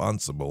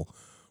responsible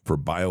for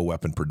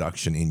bioweapon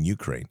production in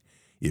Ukraine.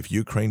 If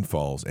Ukraine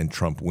falls and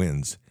Trump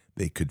wins,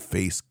 they could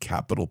face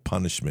capital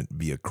punishment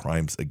via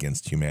crimes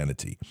against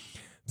humanity.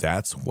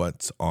 That's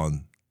what's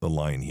on the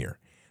line here.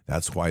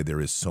 That's why there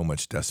is so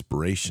much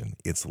desperation.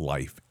 It's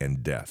life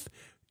and death.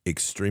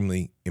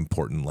 Extremely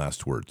important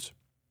last words.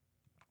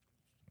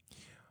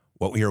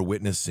 What we are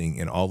witnessing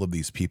in all of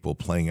these people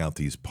playing out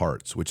these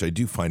parts, which I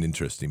do find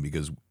interesting,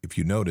 because if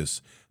you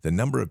notice, the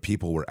number of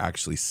people we're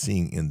actually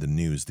seeing in the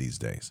news these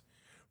days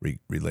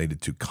related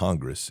to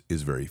Congress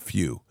is very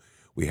few.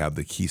 We have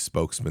the key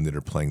spokesmen that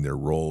are playing their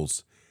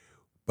roles,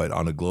 but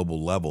on a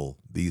global level,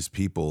 these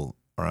people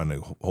on a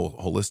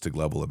holistic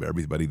level of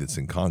everybody that's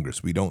in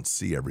Congress. We don't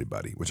see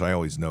everybody, which I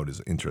always note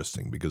is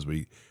interesting because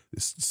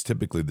it's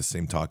typically the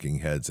same talking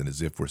heads, and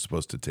as if we're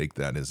supposed to take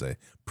that as a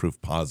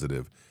proof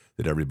positive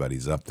that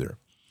everybody's up there.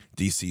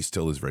 D.C.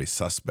 still is very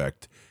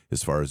suspect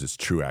as far as its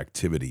true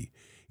activity.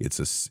 It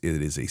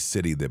is a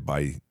city that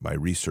by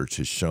research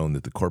has shown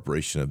that the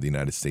corporation of the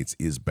United States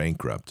is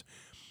bankrupt.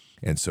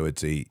 And so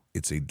it's a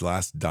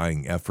last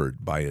dying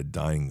effort by a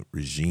dying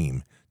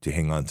regime to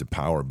hang on to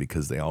power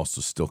because they also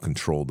still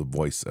control the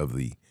voice of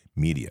the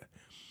media.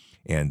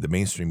 And the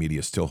mainstream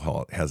media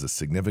still has a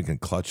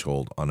significant clutch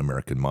hold on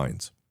American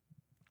minds.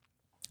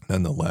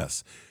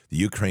 Nonetheless, the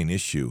Ukraine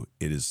issue,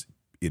 it is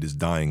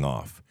dying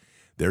off.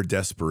 Their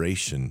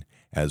desperation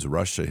as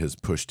Russia has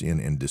pushed in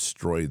and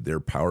destroyed their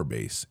power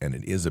base, and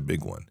it is a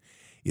big one,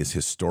 is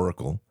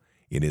historical.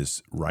 It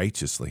is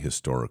righteously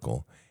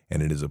historical,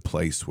 and it is a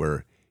place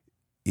where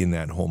in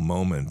that whole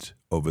moment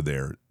over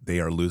there, they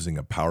are losing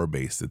a power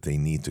base that they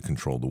need to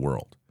control the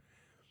world.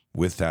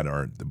 With that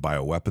are the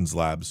bioweapons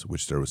labs,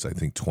 which there was, I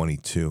think,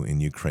 22 in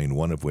Ukraine,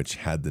 one of which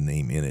had the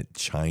name in it,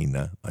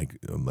 China,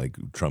 like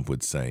Trump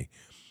would say.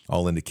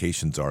 All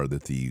indications are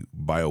that the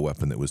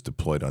bioweapon that was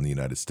deployed on the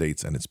United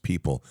States and its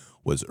people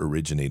was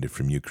originated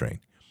from Ukraine.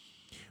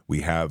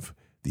 We have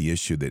the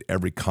issue that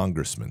every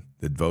congressman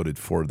that voted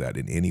for that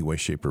in any way,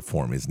 shape, or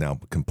form is now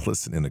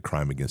complicit in a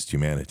crime against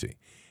humanity.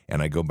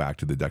 And I go back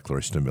to the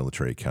Declaration of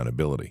Military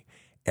Accountability.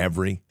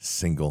 Every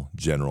single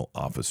general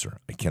officer,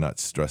 I cannot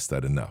stress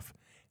that enough,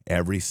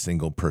 every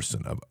single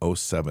person of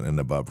 07 and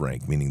above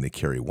rank, meaning they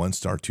carry 1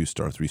 star, 2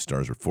 star, 3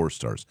 stars, or 4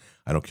 stars.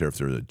 I don't care if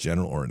they're a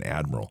general or an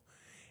admiral.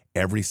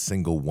 Every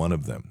single one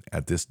of them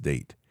at this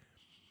date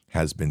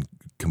has been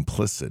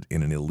complicit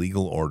in an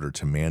illegal order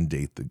to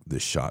mandate the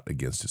shot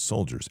against its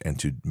soldiers and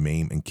to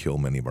maim and kill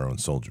many of our own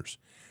soldiers.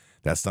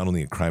 That's not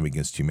only a crime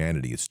against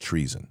humanity, it's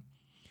treason.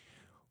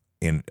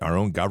 In our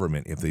own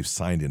government, if they've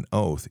signed an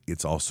oath,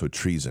 it's also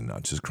treason,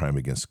 not just crime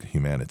against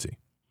humanity.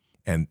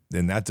 And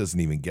then that doesn't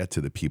even get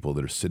to the people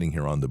that are sitting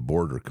here on the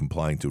border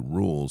complying to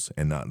rules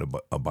and not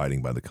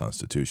abiding by the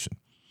Constitution.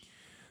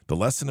 The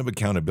lesson of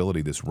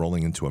accountability that's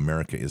rolling into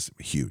America is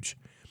huge.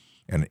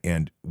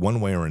 And one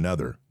way or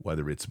another,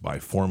 whether it's by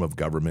form of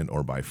government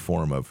or by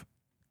form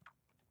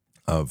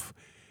of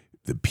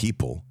the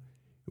people,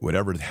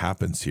 whatever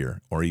happens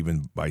here, or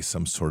even by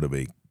some sort of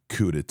a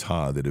coup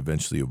d'etat that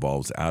eventually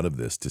evolves out of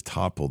this to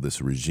topple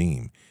this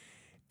regime,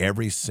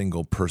 every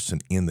single person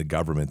in the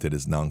government that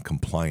is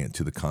non-compliant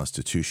to the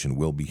Constitution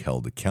will be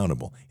held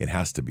accountable. It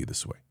has to be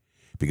this way.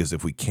 Because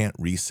if we can't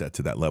reset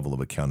to that level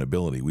of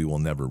accountability, we will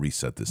never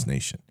reset this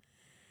nation.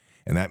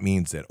 And that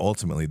means that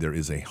ultimately there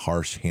is a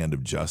harsh hand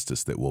of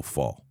justice that will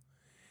fall.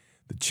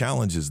 The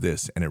challenge is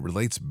this, and it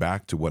relates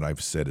back to what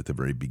I've said at the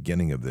very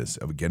beginning of this,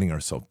 of getting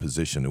ourselves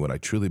positioned and what I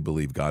truly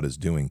believe God is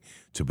doing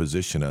to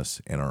position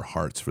us and our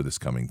hearts for this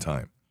coming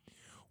time.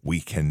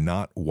 We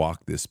cannot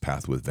walk this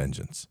path with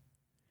vengeance.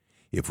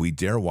 If we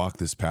dare walk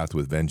this path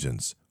with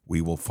vengeance, we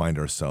will find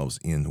ourselves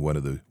in one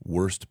of the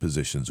worst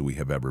positions we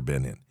have ever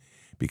been in,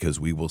 because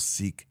we will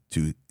seek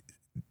to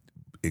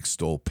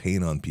extol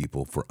pain on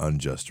people for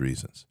unjust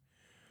reasons.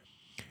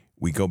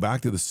 We go back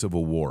to the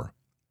Civil War,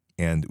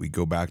 and we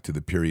go back to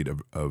the period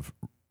of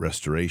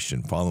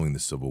restoration following the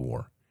Civil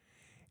War.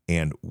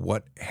 And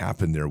what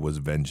happened there was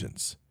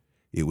vengeance.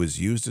 It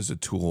was used as a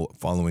tool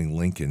following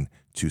Lincoln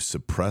to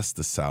suppress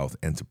the South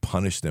and to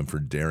punish them for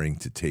daring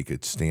to take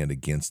a stand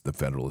against the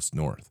Federalist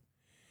North.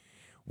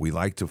 We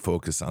like to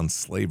focus on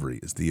slavery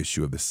as the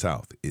issue of the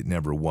South. It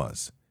never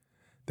was.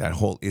 That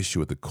whole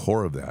issue at the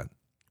core of that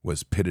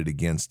was pitted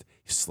against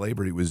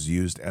slavery. Was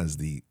used as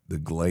the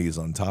glaze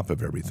on top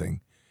of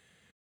everything.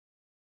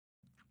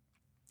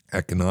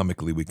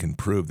 Economically, we can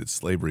prove that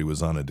slavery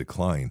was on a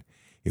decline.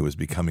 It was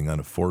becoming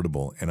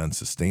unaffordable and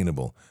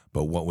unsustainable.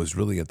 But what was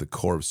really at the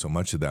core of so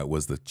much of that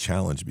was the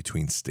challenge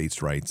between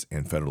states' rights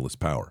and Federalist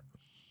power.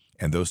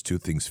 And those two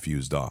things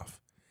fused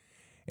off.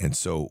 And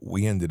so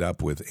we ended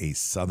up with a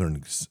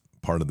southern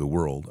part of the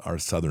world, our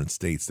southern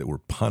states, that were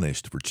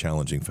punished for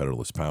challenging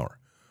Federalist power.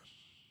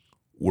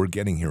 We're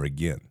getting here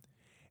again.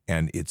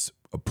 And it's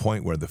a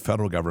point where the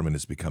federal government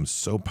has become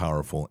so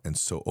powerful and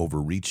so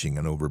overreaching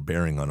and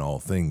overbearing on all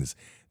things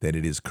that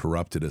it has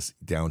corrupted us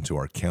down to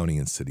our county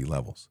and city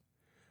levels.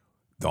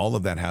 All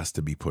of that has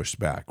to be pushed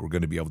back. We're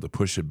going to be able to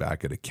push it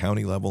back at a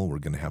county level. We're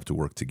going to have to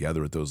work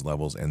together at those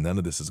levels, and none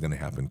of this is going to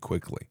happen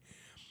quickly.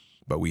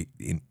 But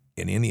in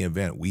any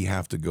event, we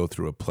have to go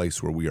through a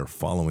place where we are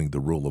following the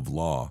rule of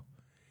law,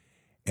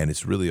 and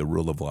it's really a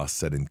rule of law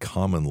set in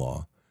common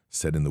law,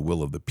 set in the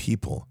will of the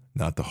people,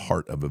 not the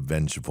heart of a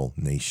vengeful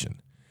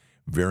nation.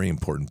 Very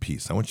important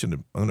piece. I'm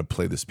going to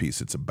play this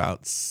piece. It's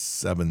about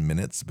 7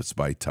 minutes. It's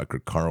by Tucker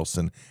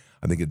Carlson.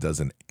 I think it does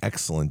an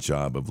excellent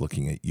job of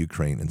looking at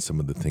Ukraine and some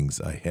of the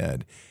things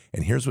ahead.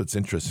 And here's what's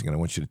interesting, and I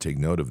want you to take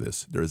note of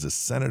this. There is a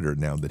senator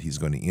now that he's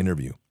going to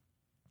interview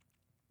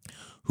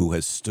who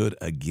has stood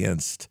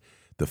against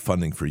the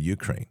funding for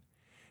Ukraine.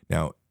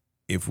 Now,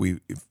 if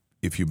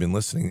you've been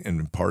listening,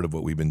 and part of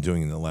what we've been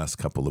doing in the last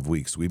couple of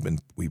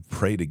we've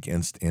prayed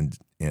against and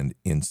in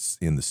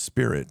the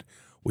spirit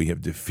We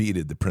have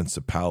defeated the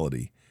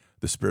principality,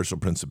 the spiritual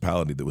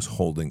principality that was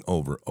holding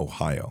over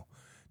Ohio.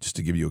 Just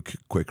to give you a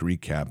quick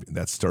recap,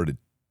 that started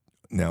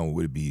now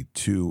would be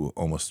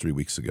almost 3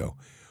 weeks ago,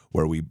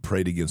 where we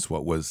prayed against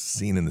what was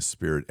seen in the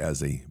spirit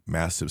as a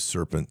massive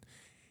serpent,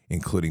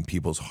 including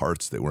people's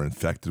hearts that were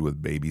infected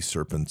with baby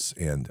serpents,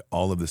 and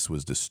all of this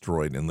was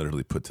destroyed and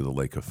literally put to the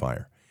lake of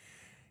fire.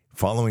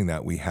 Following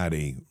that, we had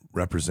a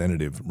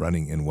representative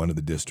running in one of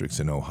the districts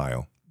in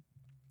Ohio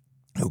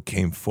who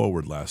came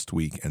forward last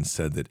week and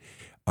said that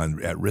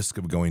at risk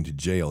of going to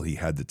jail, he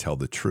had to tell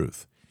the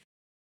truth,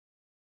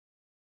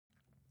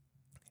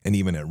 and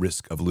even at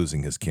risk of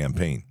losing his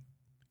campaign.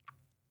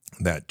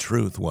 That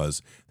truth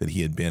was that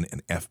he had been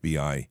an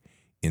FBI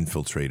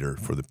infiltrator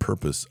for the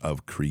purpose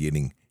of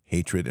creating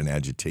hatred and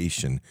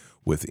agitation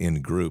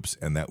within groups,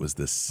 and that was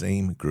the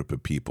same group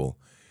of people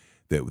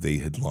that they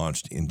had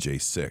launched in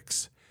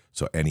J6.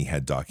 So, and he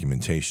had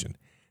documentation.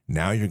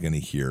 Now you're going to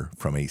hear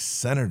from a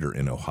senator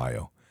in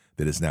Ohio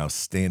that is now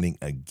standing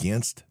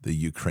against the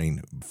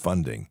Ukraine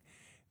funding.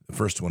 The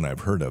first one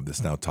I've heard of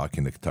that's now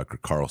talking to Tucker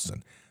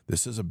Carlson.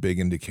 This is a big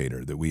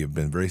indicator that we have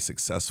been very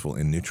successful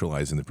in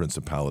neutralizing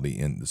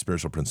the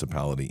spiritual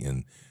principality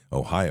in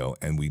Ohio,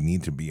 and we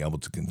need to be able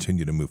to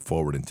continue to move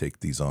forward and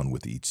take these on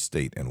with each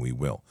state, and we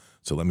will.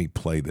 So let me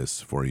play this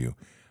for you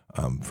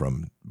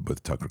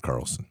with Tucker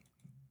Carlson.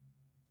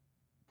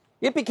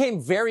 It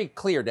became very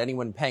clear to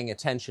anyone paying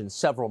attention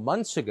several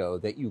months ago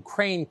that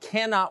Ukraine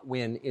cannot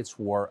win its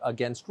war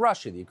against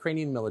Russia. The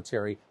Ukrainian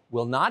military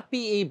will not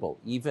be able,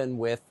 even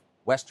with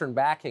Western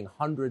backing,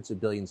 hundreds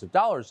of billions of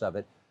dollars of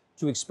it,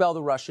 to expel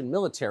the Russian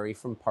military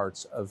from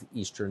parts of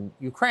eastern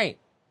Ukraine.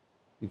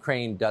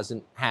 Ukraine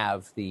doesn't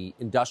have the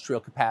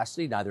industrial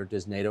capacity, neither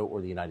does NATO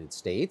or the United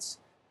States,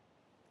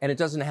 and it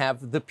doesn't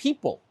have the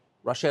people.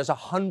 Russia has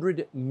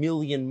 100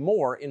 million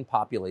more in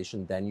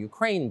population than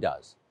Ukraine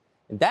does.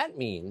 And that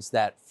means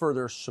that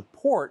further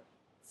support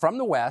from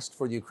the West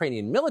for the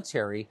Ukrainian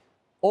military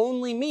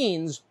only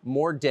means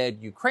more dead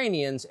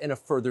Ukrainians and a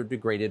further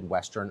degraded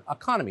Western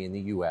economy in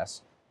the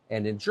U.S.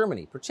 and in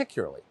Germany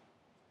particularly.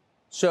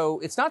 So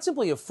it's not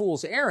simply a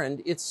fool's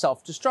errand, it's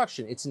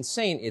self-destruction. It's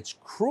insane, it's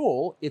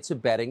cruel, it's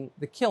abetting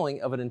the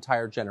killing of an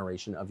entire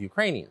generation of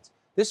Ukrainians.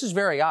 This is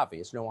very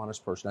obvious. No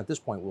honest person at this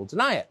point will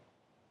deny it.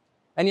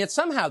 And yet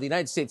somehow the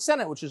United States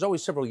Senate, which is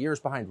always several years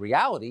behind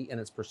reality in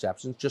its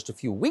perceptions, just a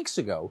few weeks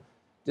ago,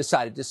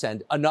 decided to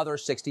send another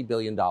 $60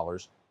 billion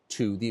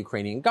to the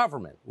Ukrainian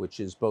government,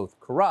 which is both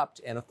corrupt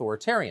and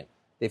authoritarian.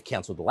 They've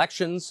canceled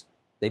elections,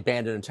 they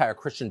banned an entire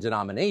Christian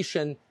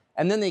denomination,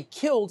 and then they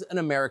killed an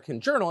American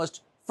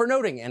journalist for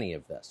noting any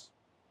of this.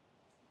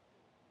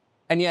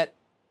 And yet,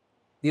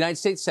 the United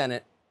States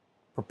Senate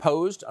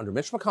proposed, under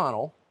Mitch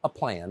McConnell, a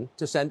plan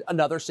to send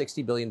another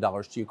 $60 billion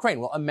to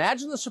Ukraine. Well,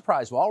 imagine the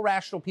surprise of all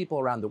rational people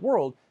around the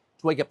world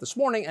to wake up this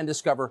morning and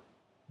discover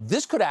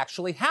this could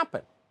actually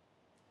happen.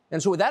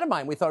 And so with that in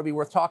mind, we thought it'd be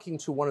worth talking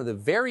to one of the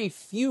very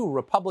few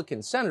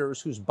Republican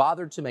senators who's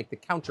bothered to make the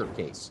counter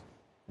case.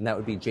 And that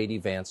would be J.D.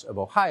 Vance of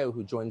Ohio,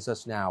 who joins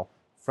us now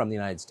from the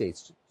United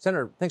States.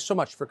 Senator, thanks so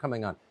much for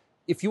coming on.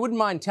 If you wouldn't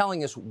mind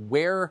telling us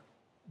where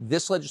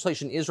this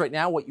legislation is right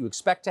now, what you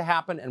expect to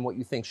happen, and what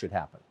you think should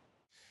happen.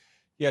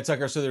 Yeah,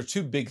 Tucker, so there are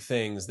two big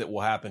things that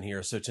will happen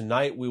here. So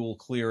tonight we will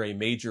clear a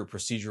major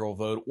procedural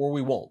vote, or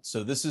we won't.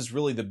 So this is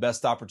really the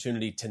best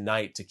opportunity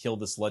tonight to kill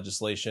this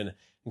legislation.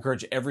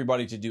 Encourage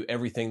everybody to do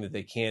everything that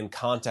they can,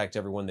 contact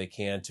everyone they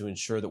can to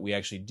ensure that we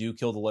actually do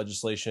kill the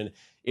legislation.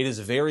 It is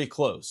very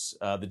close.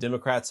 The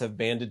Democrats have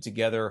banded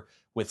together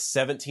with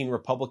 17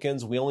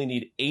 Republicans. We only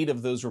need 8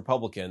 of those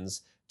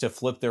Republicans to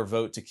flip their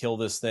vote to kill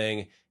this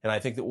thing. And I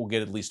think that we'll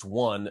get at least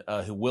one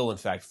who will, in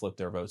fact, flip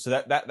their vote.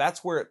 So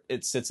that's where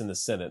it sits in the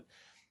Senate.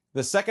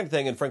 The second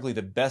thing, and frankly,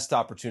 the best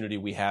opportunity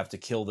we have to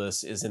kill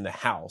this is in the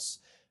House.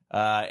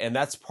 And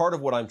that's part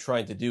of what I'm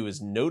trying to do, is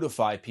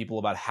notify people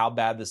about how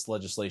bad this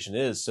legislation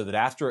is so that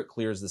after it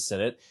clears the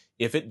Senate,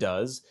 if it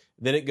does,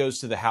 then it goes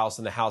to the House,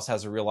 and the House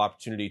has a real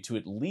opportunity to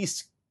at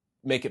least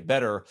make it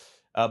better,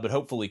 but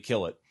hopefully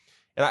kill it.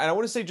 And I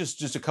want to say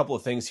just a couple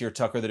of things here,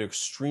 Tucker, that are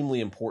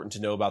extremely important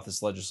to know about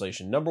this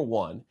legislation. Number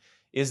one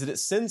is that it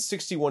sends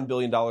 $61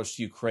 billion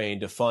to Ukraine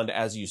to fund,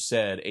 as you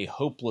said, a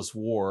hopeless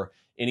war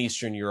in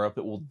Eastern Europe.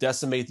 It will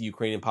decimate the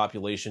Ukrainian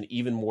population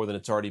even more than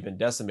it's already been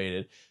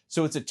decimated.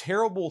 So it's a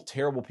terrible,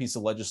 terrible piece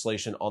of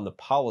legislation on the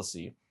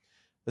policy.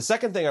 The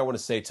second thing I want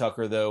to say,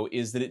 Tucker, though,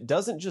 is that it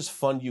doesn't just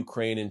fund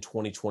Ukraine in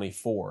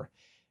 2024.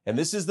 And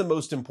this is the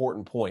most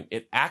important point.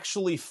 It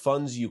actually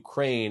funds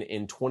Ukraine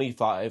in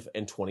 25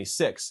 and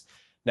 26.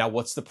 Now,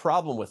 what's the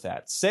problem with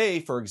that? Say,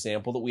 for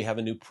example, that we have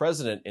a new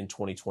president in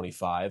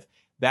 2025.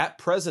 That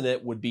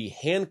president would be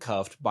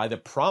handcuffed by the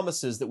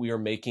promises that we are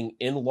making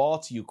in law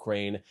to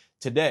Ukraine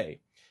today.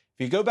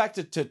 If you go back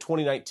to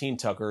 2019,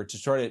 Tucker,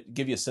 to try to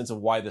give you a sense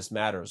of why this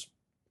matters.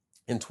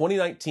 In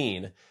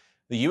 2019,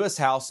 the U.S.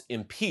 House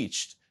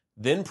impeached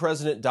then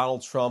President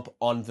Donald Trump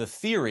on the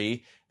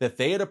theory that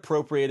they had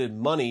appropriated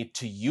money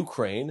to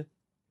Ukraine,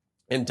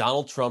 and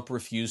Donald Trump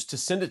refused to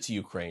send it to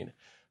Ukraine.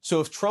 So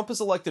if Trump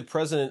is elected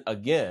president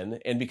again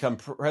and become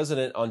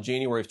president on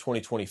January of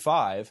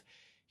 2025,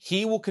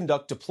 he will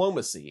conduct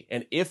diplomacy.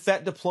 And if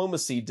that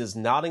diplomacy does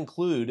not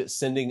include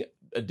sending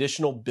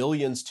additional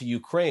billions to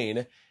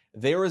Ukraine,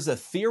 there is a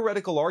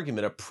theoretical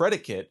argument, a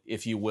predicate,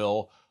 if you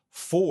will,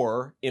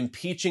 for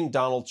impeaching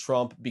Donald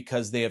Trump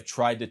because they have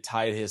tried to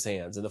tie his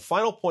hands. And the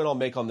final point I'll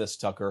make on this,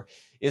 Tucker,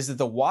 is that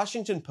the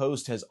Washington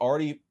Post has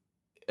already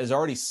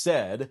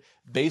said,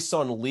 based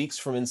on leaks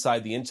from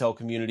inside the intel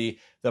community,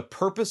 the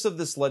purpose of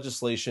this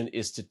legislation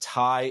is to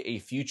tie a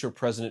future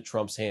President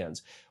Trump's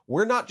hands.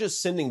 We're not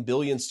just sending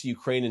billions to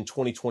Ukraine in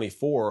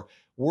 2024.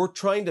 We're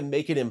trying to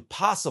make it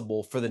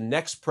impossible for the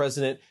next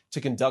president to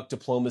conduct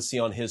diplomacy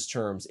on his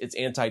terms. It's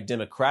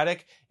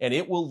anti-democratic, and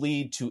it will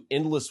lead to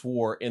endless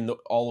war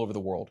all over the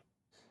world.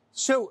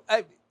 So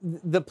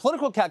the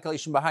political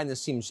calculation behind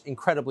this seems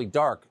incredibly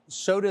dark.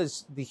 So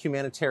does the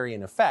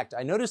humanitarian effect.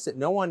 I noticed that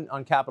no one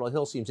on Capitol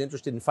Hill seems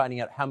interested in finding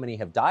out how many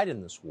have died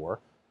in this war.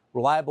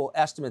 Reliable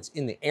estimates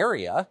in the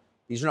area,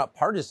 these are not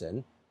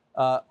partisan,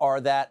 are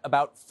that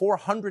about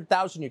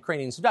 400,000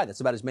 Ukrainians have died.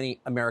 That's about as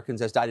many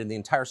Americans as died in the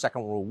entire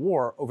Second World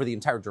War over the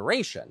entire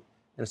duration.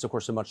 And it's, of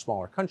course, a much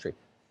smaller country.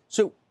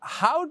 So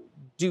how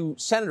do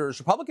senators,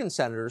 Republican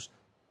senators,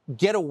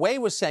 get away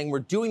with saying we're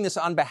doing this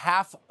on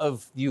behalf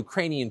of the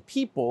Ukrainian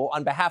people,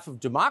 on behalf of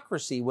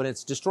democracy, when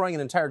it's destroying an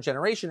entire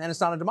generation and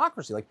it's not a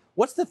democracy? Like,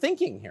 what's the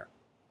thinking here?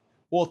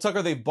 Well,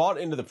 Tucker, they bought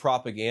into the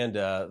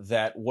propaganda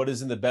that what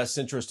is in the best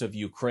interest of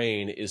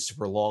Ukraine is to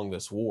prolong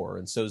this war.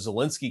 And so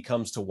Zelensky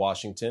comes to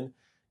Washington.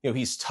 You know,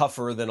 he's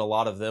tougher than a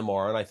lot of them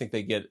are. And I think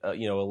they get, a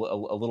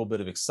little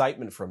bit of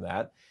excitement from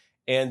that.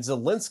 And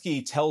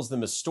Zelensky tells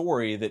them a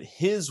story that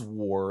his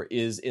war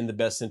is in the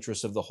best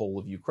interest of the whole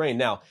of Ukraine.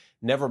 Now,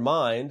 never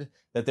mind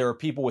that there are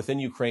people within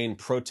Ukraine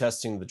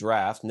protesting the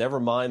draft. Never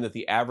mind that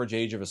the average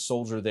age of a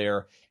soldier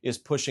there is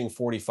pushing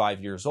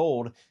 45 years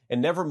old.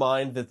 And never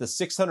mind that the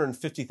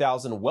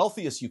 650,000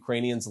 wealthiest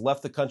Ukrainians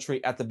left the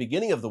country at the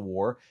beginning of the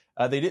war.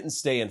 They didn't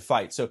stay and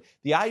fight. So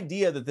the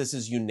idea that this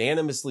is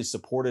unanimously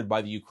supported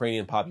by the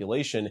Ukrainian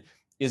population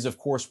is, of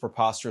course,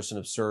 preposterous and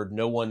absurd.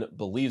 No one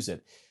believes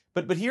it.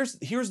 But here's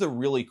the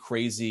really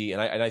crazy,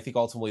 and I think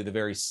ultimately the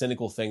very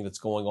cynical thing that's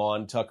going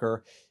on,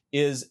 Tucker,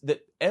 is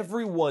that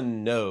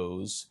everyone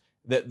knows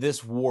that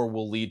this war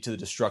will lead to the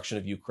destruction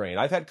of Ukraine.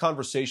 I've had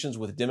conversations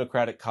with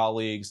Democratic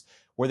colleagues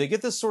where they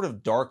get this sort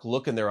of dark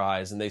look in their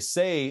eyes, and they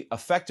say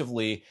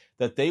effectively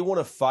that they want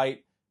to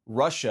fight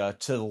Russia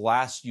to the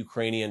last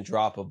Ukrainian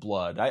drop of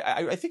blood.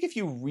 I think if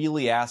you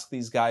really ask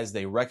these guys,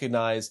 they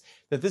recognize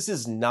that this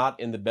is not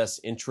in the best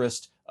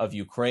interest of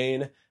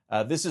Ukraine.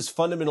 This is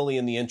fundamentally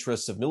in the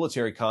interests of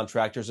military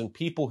contractors and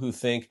people who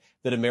think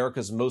that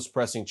America's most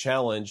pressing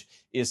challenge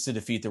is to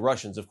defeat the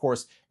Russians. Of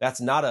course, that's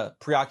not a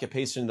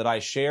preoccupation that I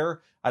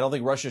share. I don't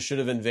think Russia should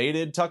have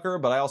invaded, Tucker,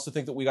 but I also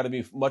think that we got to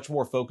be much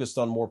more focused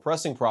on more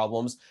pressing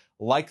problems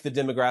like the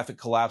demographic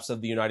collapse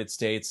of the United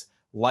States,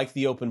 like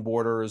the open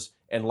borders,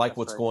 and like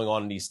what's going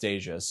on in East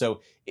Asia.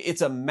 So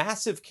it's a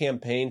massive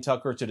campaign,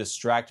 Tucker, to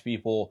distract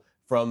people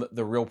from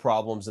the real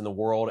problems in the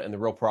world and the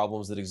real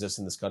problems that exist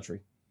in this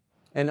country.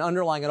 And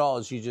underlying it all,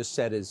 as you just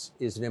said, is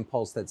an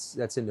impulse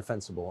that's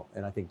indefensible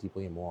and I think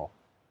deeply immoral.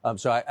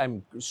 So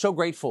I'm so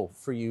grateful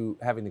for you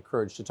having the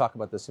courage to talk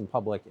about this in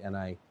public, and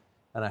I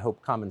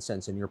hope common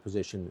sense in your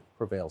position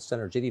prevails.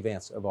 Senator J.D.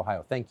 Vance of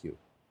Ohio, thank you.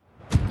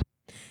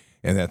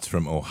 And that's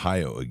from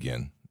Ohio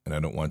again. And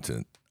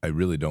I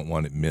really don't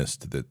want it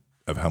missed that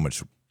of how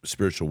much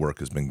spiritual work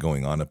has been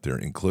going on up there,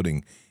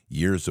 including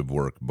years of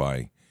work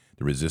by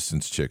the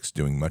resistance chicks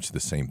doing much of the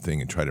same thing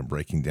and trying to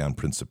breaking down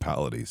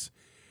principalities.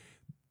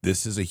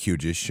 This is a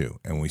huge issue,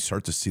 and when we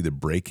start to see the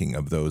breaking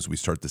of those, we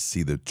start to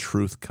see the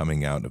truth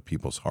coming out of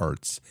people's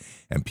hearts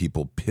and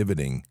people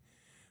pivoting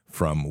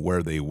from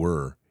where they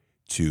were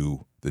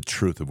to the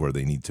truth of where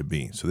they need to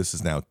be. So this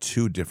is now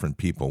two different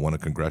people, one a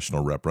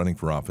congressional rep running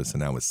for office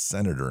and now a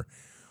senator,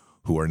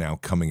 who are now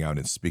coming out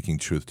and speaking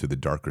truth to the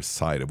darker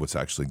side of what's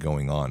actually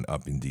going on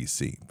up in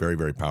D.C. Very,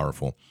 very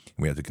powerful, and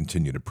we have to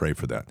continue to pray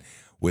for that.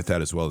 With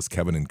that, as well as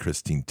Kevin and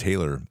Christine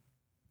Taylor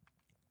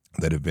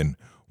that have been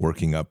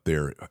working up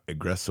there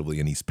aggressively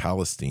in East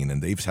Palestine,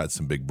 and they've had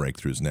some big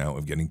breakthroughs now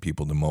of getting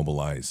people to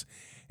mobilize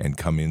and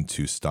come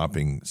into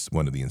stopping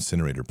one of the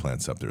incinerator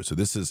plants up there. So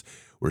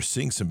we're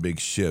seeing some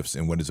big shifts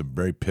in what is a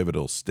very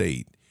pivotal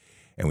state,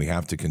 and we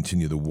have to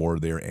continue the war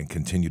there and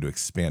continue to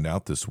expand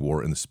out this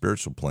war in the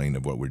spiritual plane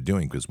of what we're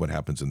doing, because what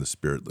happens in the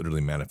spirit literally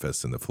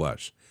manifests in the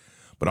flesh.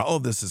 But all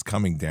of this is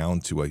coming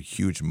down to a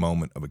huge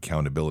moment of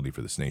accountability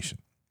for this nation.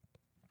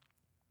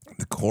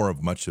 The core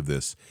of much of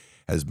this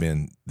has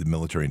been the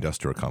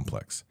military-industrial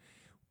complex,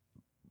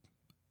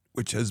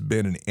 which has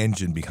been an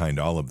engine behind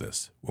all of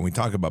this. When we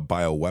talk about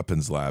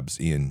bioweapons labs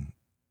in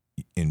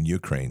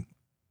Ukraine,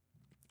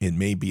 it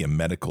may be a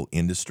medical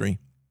industry.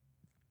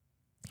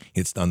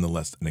 It's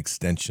nonetheless an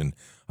extension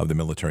of the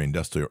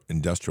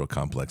military-industrial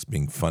complex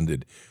being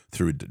funded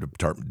through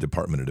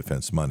Department of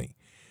Defense money.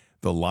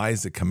 The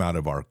lies that come out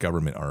of our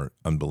government are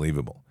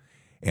unbelievable.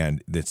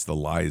 And it's the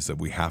lies that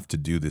we have to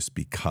do this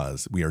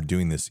because we are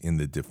doing this in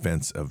the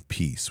defense of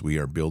peace. We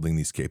are building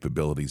these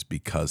capabilities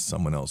because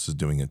someone else is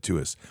doing it to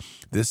us.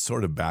 This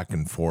sort of back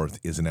and forth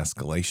is an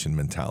escalation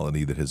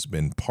mentality that has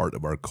been part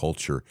of our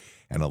culture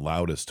and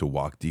allowed us to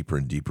walk deeper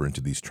and deeper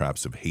into these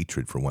traps of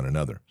hatred for one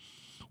another.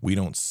 We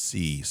don't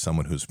see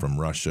someone who's from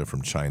Russia,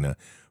 from China,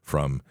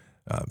 from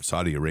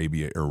Saudi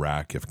Arabia,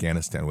 Iraq,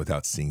 Afghanistan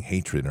without seeing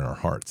hatred in our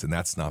hearts. And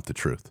that's not the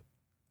truth.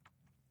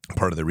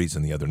 Part of the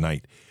reason the other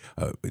night,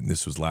 and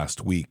this was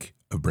last week,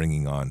 of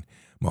bringing on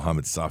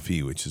Mohammed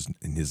Safi, which is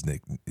his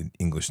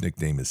English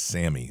nickname is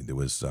Sammy. There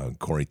was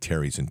Corey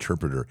Terry's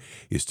interpreter,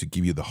 is to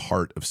give you the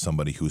heart of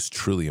somebody who's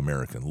truly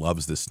American,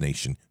 loves this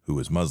nation, who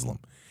is Muslim.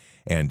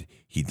 And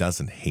he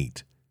doesn't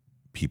hate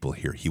people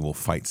here. He will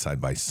fight side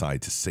by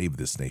side to save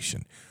this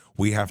nation.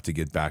 We have to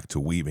get back to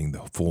weaving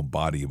the full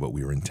body of what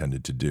we were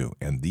intended to do.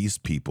 And these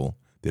people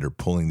that are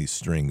pulling these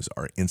strings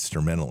are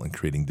instrumental in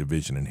creating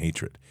division and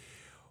hatred.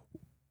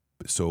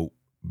 So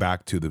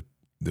back to the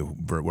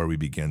where we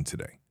begin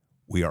today.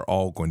 We are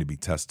all going to be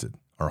tested.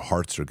 Our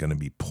hearts are going to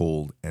be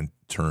pulled and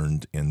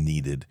turned and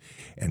kneaded.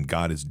 And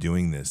God is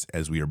doing this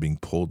as we are being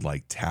pulled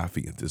like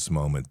taffy at this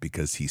moment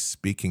because he's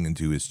speaking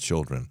into his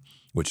children,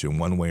 which in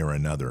one way or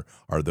another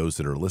are those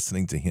that are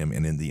listening to him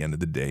and in the end of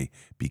the day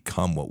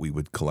become what we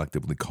would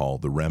collectively call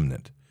the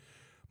remnant.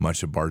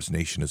 Much of Bard's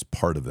Nation is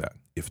part of that,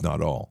 if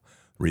not all.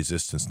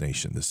 Resistance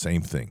Nation, the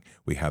same thing.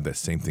 We have that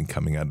same thing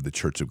coming out of the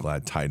Church of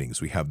Glad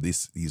Tidings. We have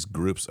these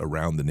groups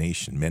around the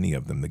nation, many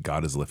of them that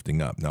God is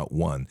lifting up, not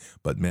one,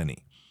 but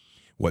many.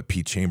 What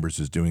Pete Chambers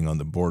is doing on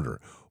the border,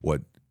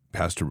 what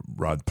Pastor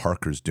Rod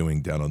Parker is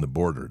doing down on the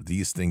border,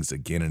 these things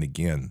again and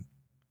again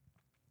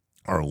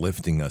are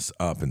lifting us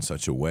up in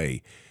such a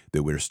way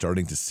that we're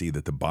starting to see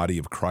that the body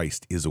of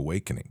Christ is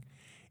awakening.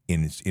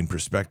 In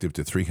perspective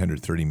to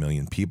 330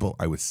 million people,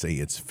 I would say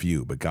it's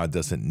few, but God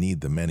doesn't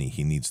need the many.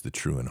 He needs the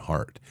true in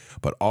heart.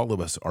 But all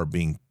of us are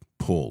being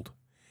pulled,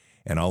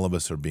 and all of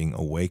us are being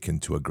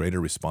awakened to a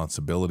greater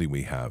responsibility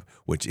we have,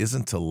 which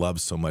isn't to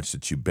love so much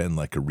that you bend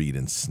like a reed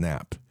and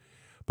snap,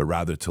 but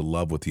rather to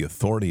love with the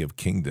authority of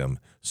kingdom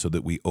so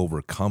that we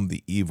overcome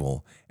the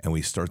evil and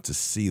we start to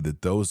see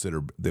that those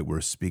that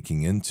we're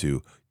speaking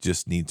into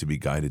just need to be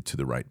guided to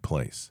the right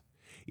place.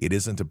 It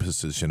isn't a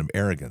position of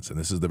arrogance, and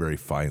this is the very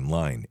fine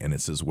line, and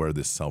this is where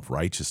this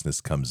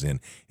self-righteousness comes in,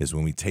 is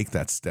when we take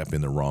that step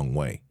in the wrong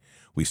way.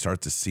 We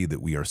start to see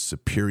that we are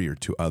superior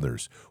to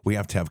others. We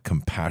have to have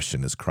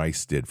compassion as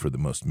Christ did for the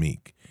most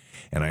meek.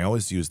 And I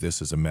always use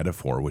this as a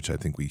metaphor, which I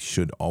think we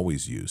should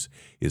always use,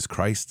 is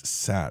Christ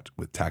sat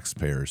with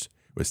taxpayers,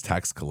 with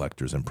tax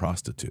collectors and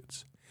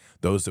prostitutes.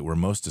 Those that were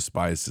most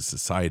despised in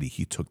society,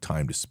 he took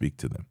time to speak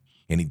to them.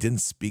 And he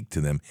didn't speak to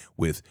them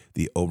with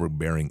the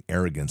overbearing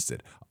arrogance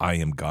that I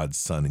am God's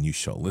son and you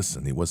shall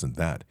listen. It wasn't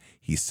that.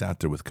 He sat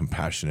there with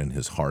compassion in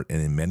his heart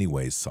and in many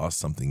ways saw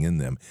something in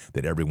them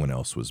that everyone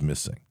else was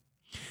missing.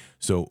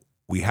 So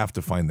we have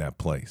to find that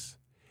place.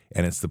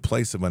 And it's the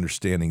place of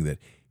understanding that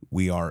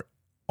we are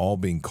all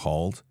being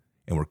called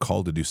and we're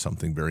called to do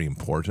something very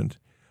important.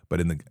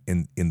 But in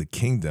the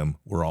kingdom,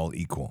 we're all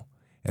equal.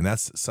 And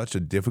that's such a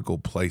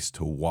difficult place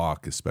to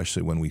walk,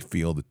 especially when we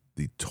feel the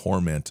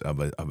torment of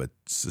a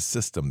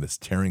system that's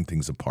tearing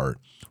things apart,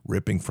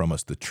 ripping from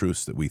us the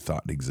truths that we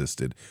thought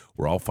existed.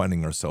 We're all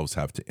finding ourselves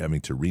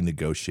having to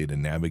renegotiate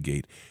and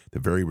navigate the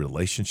very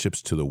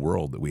relationships to the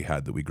world that we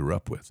had, that we grew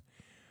up with.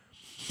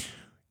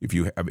 If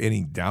you have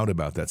any doubt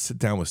about that, sit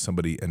down with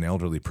somebody, an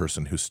elderly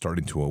person who's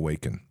starting to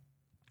awaken,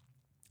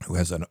 who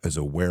is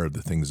aware of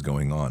the things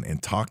going on,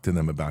 and talk to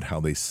them about how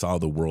they saw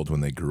the world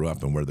when they grew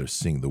up and where they're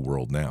seeing the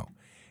world now.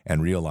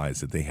 And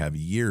realize that they have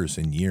years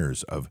and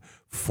years of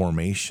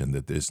formation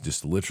that is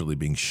just literally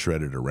being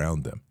shredded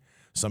around them.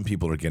 Some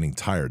people are getting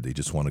tired. They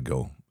just want to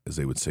go, as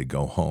they would say,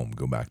 go home,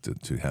 go back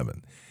to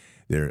heaven.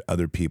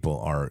 Other people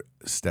are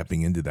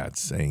stepping into that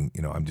saying,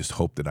 I'm just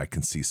hope that I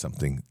can see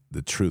something,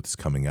 the truth's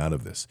coming out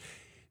of this.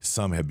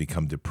 Some have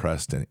become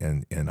depressed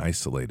and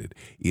isolated.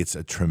 It's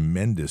a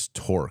tremendous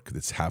torque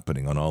that's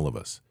happening on all of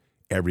us,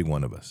 every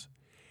one of us.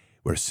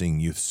 We're seeing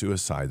youth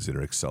suicides that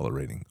are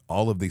accelerating.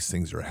 All of these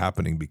things are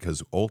happening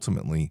because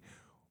ultimately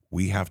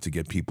we have to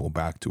get people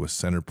back to a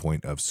center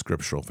point of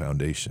scriptural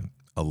foundation,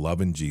 a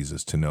love in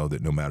Jesus, to know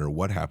that no matter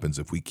what happens,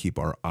 if we keep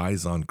our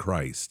eyes on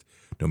Christ,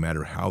 no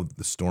matter how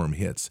the storm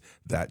hits,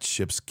 that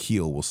ship's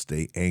keel will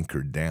stay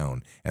anchored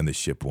down and the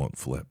ship won't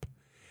flip.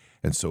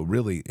 And so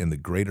really in the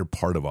greater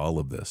part of all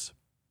of this,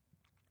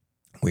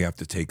 we have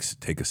to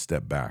take a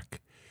step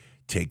back.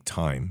 Take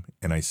time,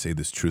 and I say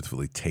this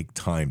truthfully, take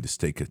time to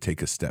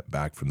take a step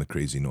back from the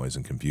crazy noise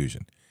and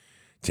confusion.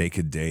 Take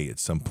a day at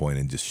some point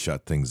and just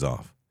shut things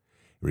off.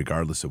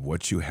 Regardless of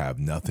what you have,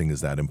 nothing is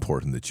that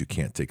important that you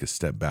can't take a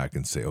step back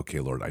and say,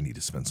 okay, Lord, I need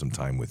to spend some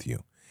time with you.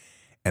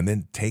 And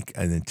then take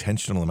an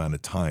intentional amount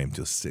of time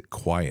to sit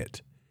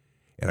quiet.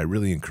 And I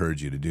really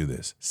encourage you to do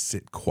this.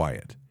 Sit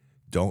quiet.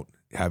 Don't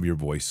have your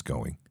voice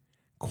going.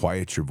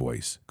 Quiet your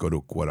voice. Go to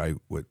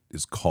what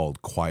is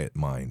called quiet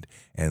mind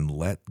and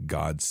let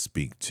God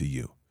speak to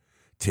you.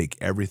 Take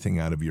everything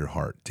out of your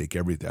heart. Take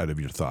everything out of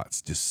your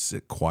thoughts. Just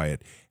sit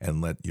quiet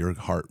and let your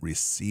heart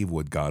receive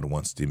what God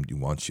wants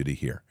you to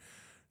hear.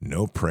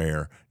 No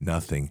prayer,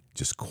 nothing,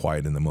 just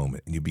quiet in the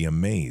moment. And you'd be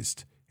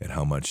amazed at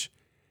how much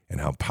and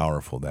how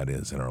powerful that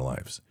is in our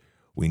lives.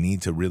 We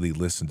need to really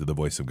listen to the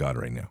voice of God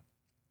right now.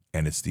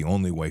 And it's the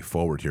only way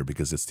forward here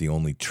because it's the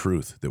only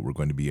truth that we're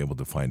going to be able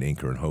to find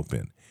anchor and hope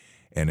in.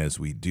 And as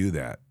we do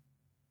that,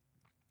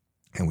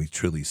 and we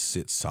truly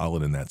sit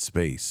solid in that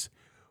space,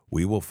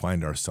 we will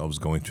find ourselves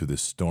going through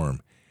this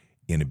storm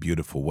in a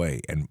beautiful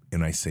way. And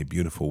I say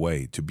beautiful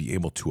way, to be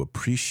able to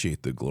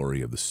appreciate the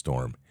glory of the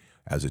storm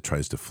as it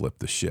tries to flip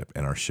the ship,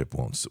 and our ship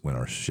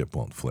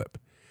won't flip.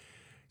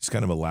 It's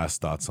kind of a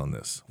last thoughts on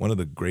this. One of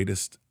the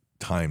greatest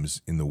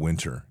times in the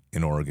winter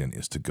in Oregon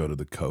is to go to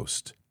the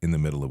coast in the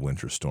middle of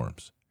winter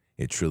storms.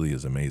 It truly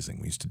is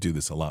amazing. We used to do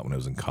this a lot when I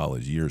was in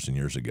college years and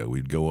years ago.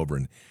 We'd go over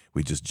and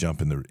we'd just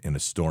jump in a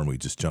storm. We'd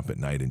just jump at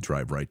night and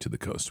drive right to the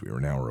coast. We were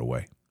an hour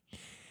away.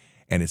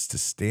 And it's to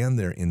stand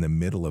there in the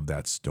middle of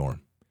that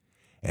storm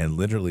and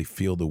literally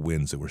feel the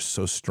winds that were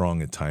so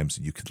strong at times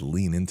that you could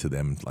lean into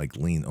them, like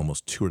lean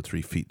almost 2 or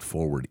 3 feet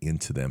forward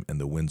into them,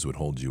 and the winds would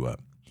hold you up.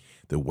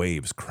 The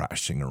waves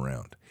crashing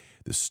around,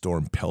 the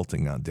storm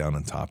pelting down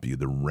on top of you,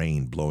 the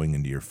rain blowing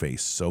into your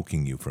face,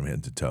 soaking you from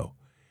head to toe.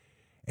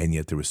 And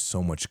yet there was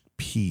so much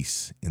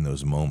peace in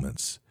those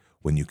moments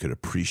when you could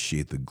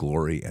appreciate the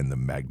glory and the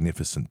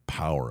magnificent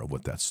power of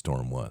what that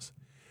storm was.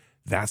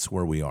 That's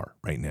where we are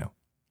right now.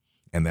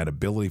 And that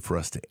ability for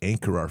us to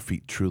anchor our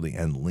feet truly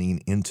and lean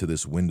into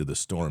this wind of the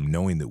storm,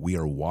 knowing that we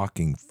are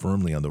walking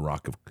firmly on the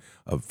rock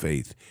of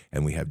faith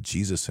and we have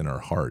Jesus in our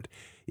heart,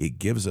 it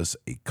gives us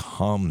a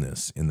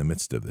calmness in the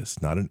midst of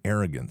this, not an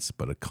arrogance,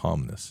 but a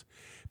calmness.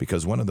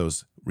 Because one of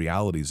those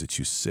realities that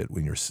you sit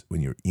when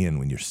you're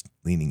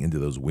leaning into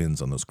those winds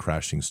on those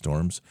crashing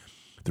storms,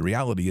 the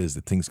reality is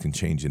that things can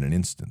change in an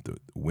instant. The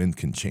wind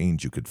can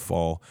change, you could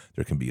fall,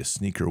 there can be a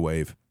sneaker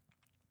wave.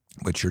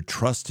 But you're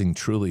trusting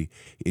truly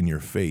in your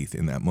faith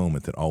in that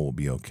moment that all will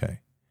be okay.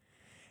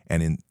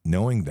 And in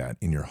knowing that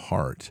in your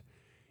heart,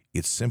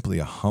 it's simply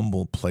a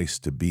humble place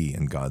to be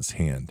in God's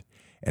hand.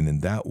 And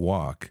in that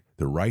walk,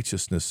 the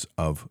righteousness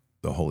of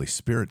the Holy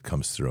Spirit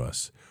comes through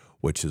us,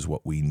 which is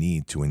what we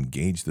need to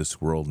engage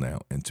this world now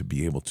and to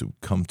be able to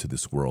come to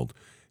this world.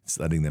 It's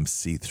letting them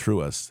see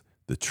through us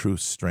the true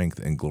strength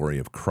and glory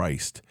of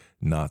Christ,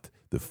 not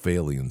the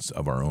failings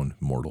of our own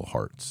mortal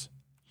hearts.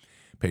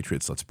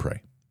 Patriots, let's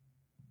pray.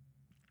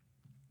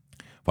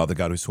 Father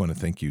God, we just want to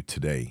thank you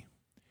today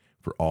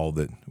for all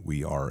that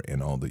we are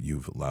and all that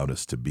you've allowed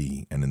us to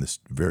be. And in this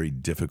very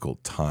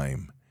difficult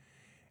time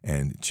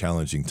and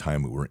challenging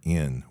time that we're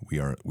in,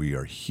 we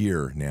are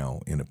here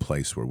now in a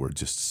place where we're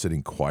just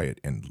sitting quiet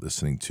and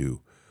listening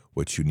to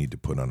what you need to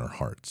put on our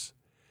hearts.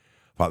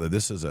 Father,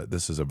 this is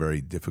a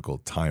very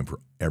difficult time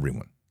for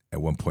everyone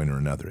at one point or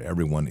another.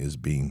 Everyone is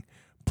being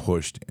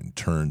pushed and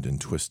turned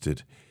and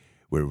twisted.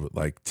 We're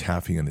like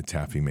taffy in a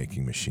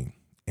taffy-making machine.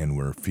 And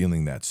we're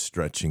feeling that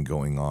stretching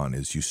going on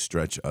as you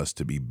stretch us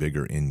to be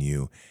bigger in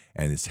you.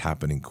 And it's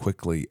happening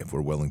quickly if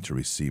we're willing to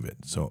receive it.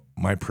 So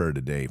my prayer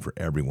today for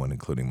everyone,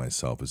 including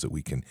myself, is that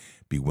we can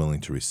be willing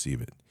to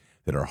receive it,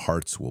 that our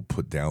hearts will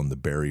put down the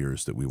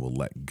barriers, that we will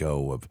let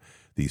go of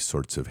these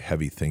sorts of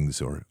heavy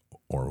things or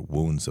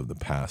wounds of the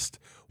past,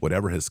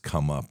 whatever has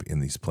come up in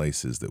these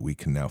places, that we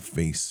can now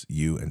face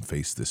you and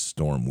face this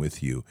storm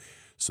with you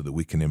so that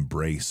we can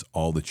embrace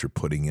all that you're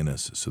putting in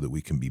us so that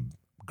we can be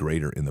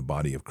greater in the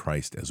body of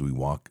Christ as we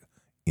walk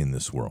in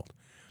this world.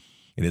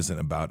 It isn't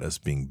about us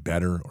being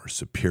better or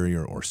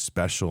superior or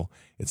special.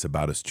 It's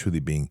about us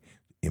truly being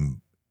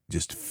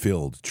just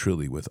filled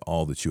truly with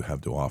all that you have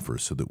to offer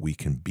so that we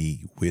can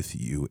be with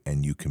you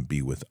and you can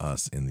be with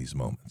us in these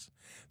moments.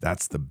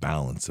 That's the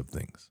balance of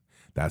things.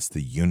 That's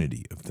the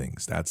unity of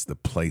things. That's the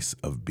place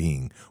of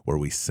being where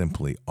we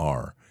simply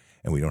are.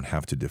 And we don't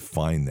have to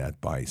define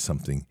that by some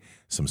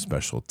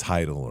special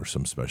title or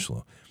some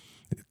special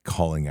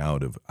calling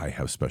out of I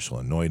have special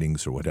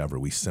anointings or whatever.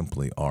 We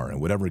simply are.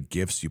 And whatever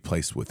gifts you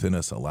place within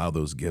us, allow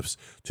those gifts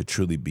to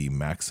truly be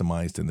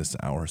maximized in this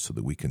hour so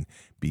that we can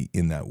be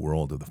in that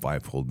world of the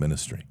fivefold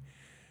ministry,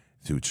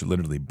 to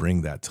literally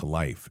bring that to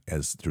life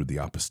as through the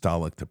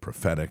apostolic, the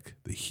prophetic,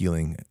 the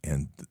healing,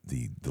 and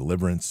the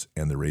deliverance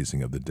and the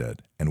raising of the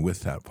dead. And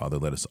with that, Father,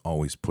 let us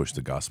always push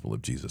the gospel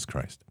of Jesus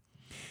Christ.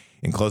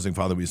 In closing,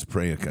 Father, we just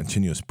pray a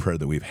continuous prayer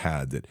that we've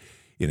had, that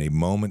in a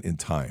moment in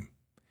time,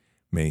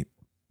 may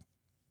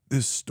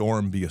this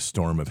storm be a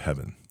storm of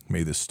heaven.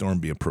 May this storm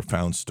be a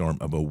profound storm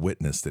of a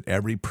witness that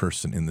every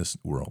person in this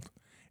world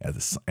at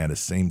the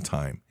same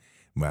time,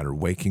 no matter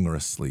waking or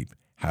asleep,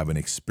 have an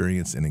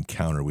experience and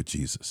encounter with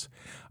Jesus,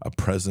 a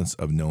presence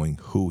of knowing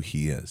who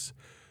he is,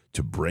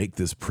 to break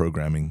this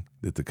programming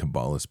that the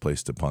Kabbalah has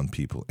placed upon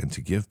people and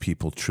to give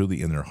people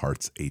truly in their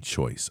hearts a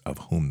choice of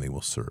whom they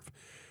will serve,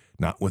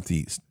 not with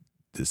the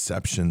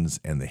deceptions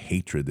and the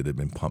hatred that have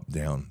been pumped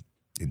down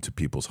into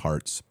people's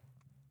hearts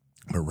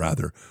but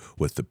rather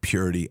with the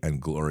purity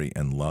and glory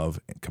and love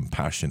and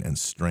compassion and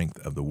strength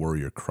of the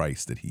warrior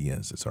Christ that he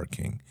is as our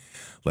King.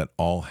 Let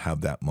all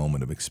have that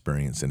moment of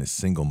experience in a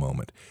single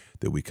moment,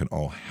 that we can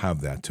all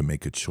have that to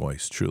make a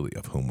choice truly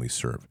of whom we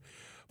serve.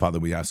 Father,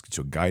 we ask that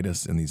you'll guide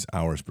us in these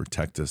hours,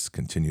 protect us,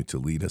 continue to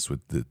lead us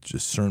with the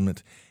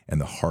discernment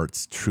and the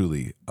hearts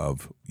truly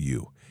of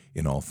you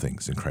in all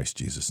things. In Christ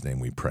Jesus' name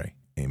we pray.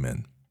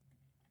 Amen.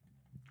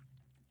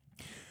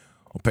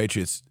 Well,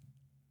 Patriots,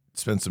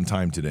 spend some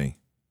time today.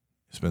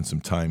 Spend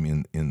some time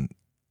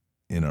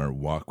in our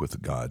walk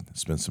with God.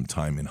 Spend some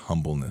time in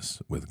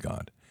humbleness with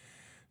God.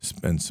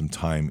 Spend some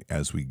time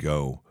as we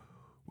go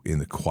in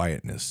the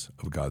quietness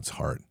of God's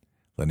heart.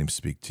 Let him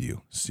speak to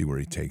you. See where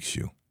he takes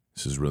you.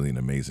 This is really an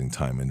amazing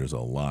time, and there's a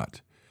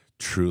lot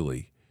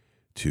truly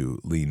to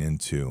lean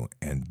into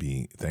and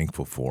be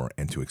thankful for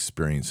and to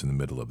experience in the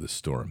middle of this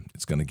storm.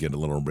 It's going to get a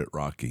little bit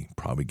rocky,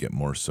 probably get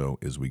more so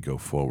as we go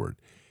forward.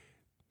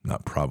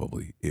 Not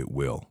probably, it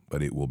will,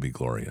 but it will be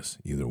glorious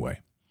either way.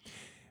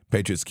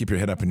 Patriots, keep your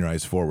head up and your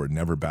eyes forward.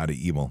 Never bow to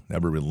evil.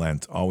 Never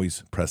relent.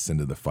 Always press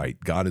into the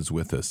fight. God is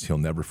with us. He'll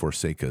never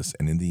forsake us.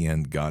 And in the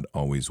end, God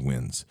always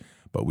wins.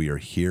 But we are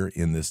here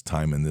in this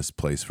time and this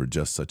place for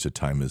just such a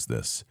time as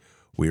this.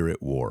 We are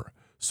at war.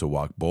 So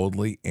walk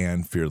boldly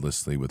and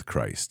fearlessly with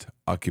Christ.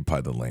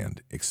 Occupy the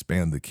land.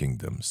 Expand the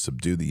kingdom.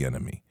 Subdue the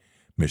enemy.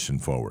 Mission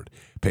forward.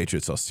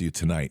 Patriots, I'll see you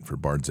tonight for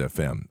Bards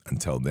FM.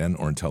 Until then,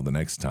 or until the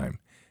next time,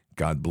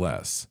 God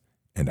bless,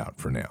 and out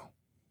for now.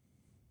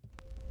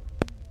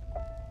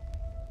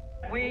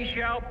 We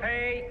shall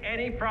pay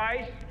any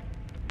price,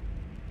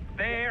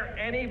 bear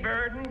any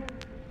burden,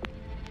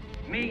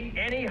 meet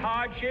any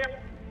hardship,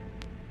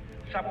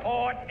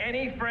 support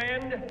any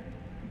friend,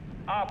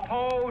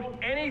 oppose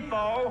any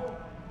foe,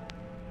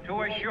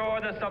 to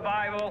assure the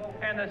survival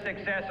and the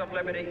success of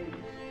liberty.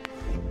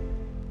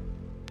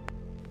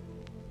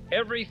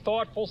 Every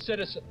thoughtful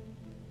citizen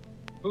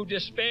who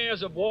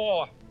despairs of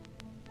war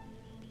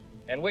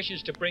and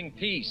wishes to bring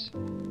peace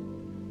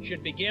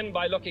should begin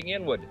by looking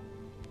inward,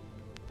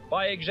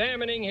 by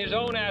examining his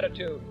own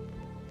attitude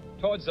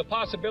towards the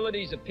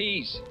possibilities of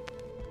peace.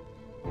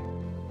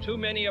 Too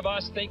many of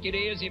us think it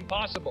is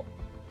impossible.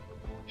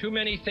 Too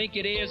many think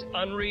it is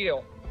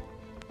unreal.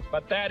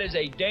 But that is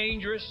a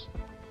dangerous,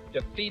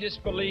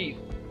 defeatist belief.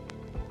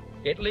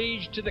 It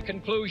leads to the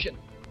conclusion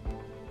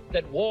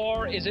that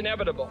war is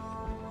inevitable,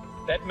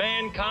 that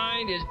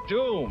mankind is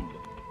doomed,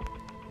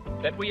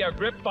 that we are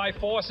gripped by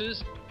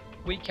forces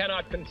we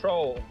cannot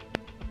control.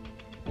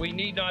 We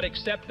need not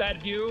accept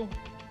that view.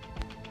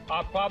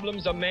 Our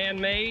problems are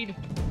man-made,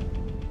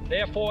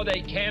 therefore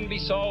they can be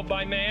solved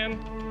by man,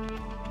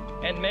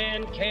 and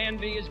man can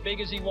be as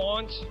big as he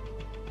wants.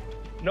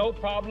 No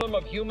problem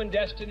of human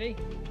destiny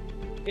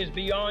is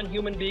beyond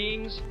human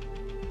beings.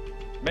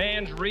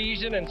 Man's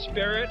reason and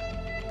spirit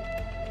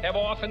have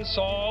often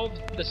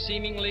solved the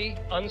seemingly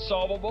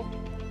unsolvable,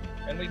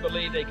 and we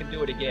believe they can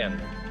do it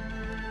again.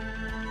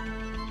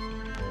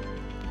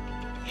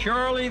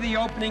 Surely the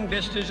opening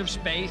vistas of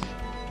space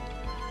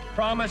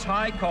promise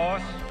high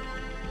costs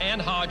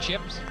and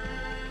hardships,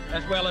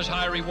 as well as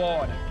high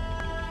reward.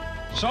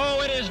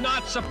 So it is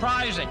not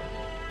surprising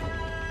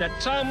that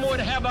some would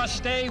have us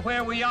stay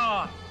where we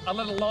are a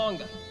little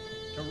longer,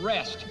 to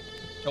rest,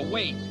 to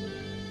wait.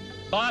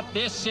 But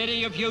this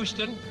city of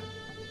Houston,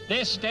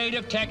 this state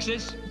of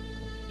Texas,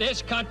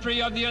 this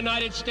country of the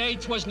United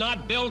States was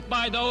not built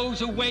by those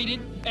who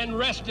waited and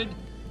rested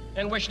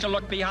and wished to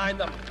look behind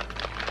them.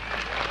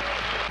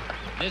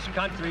 This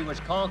country was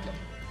conquered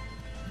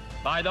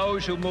by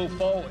those who move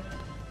forward,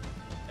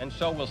 and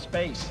so will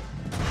space.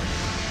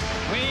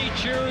 We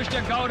choose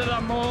to go to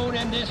the moon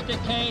in this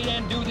decade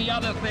and do the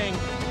other thing,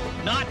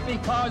 not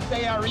because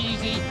they are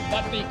easy,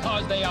 but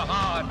because they are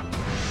hard.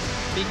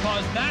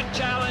 Because that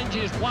challenge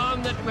is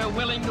one that we're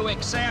willing to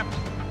accept.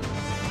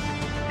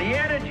 The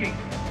energy,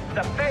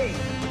 the faith,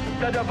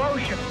 the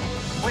devotion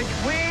which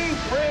we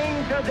bring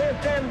to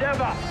this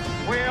endeavor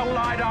will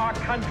light our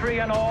country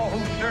and all who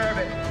serve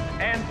it.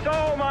 And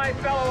so, my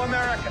fellow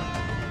Americans,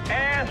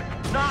 ask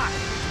not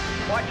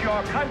what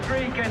your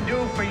country can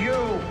do for you.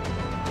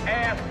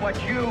 Ask what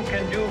you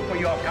can do for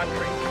your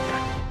country.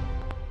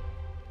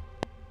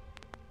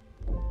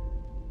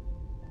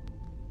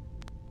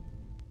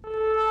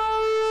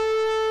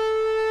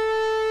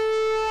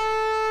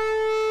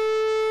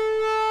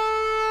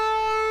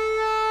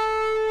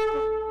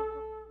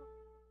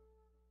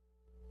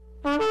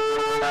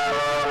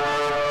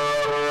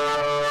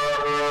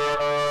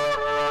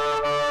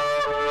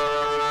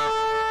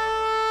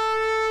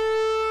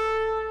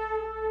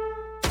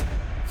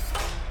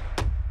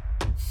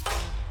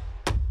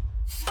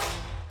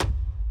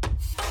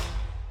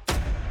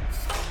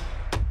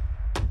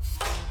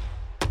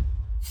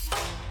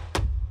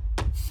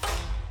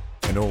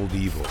 An old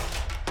evil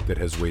that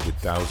has waited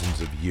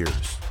thousands of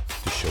years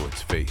to show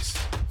its face.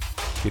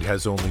 It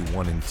has only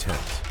one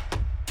intent: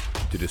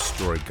 to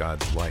destroy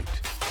God's light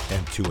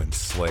and to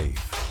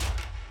enslave.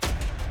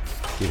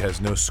 It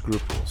has no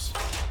scruples.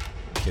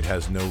 It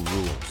has no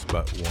rules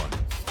but one: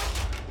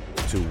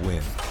 to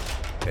win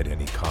at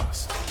any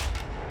cost.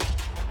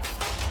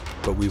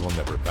 but we will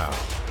never bow.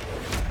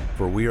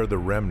 For we are the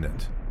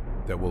remnant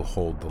that will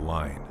hold the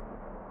line.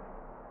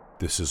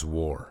 This is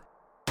war.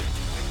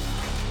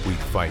 We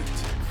fight.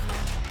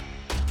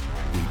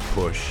 We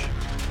push.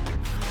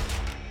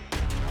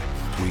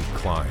 We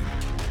climb.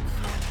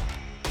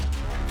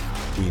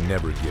 We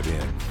never give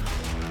in.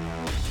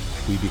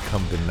 We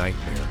become the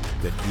nightmare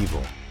that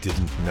evil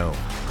didn't know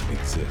could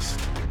exist.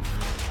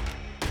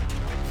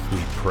 We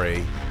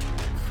pray.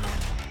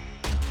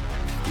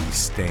 We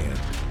stand.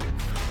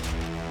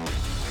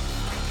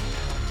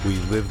 We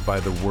live by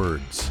the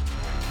words,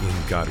 "In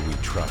God we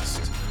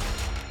trust."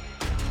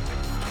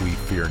 We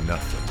fear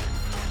nothing.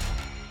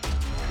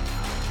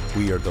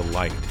 We are the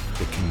light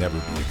that can never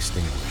be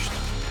extinguished.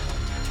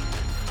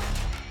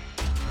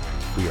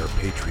 We are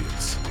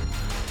patriots.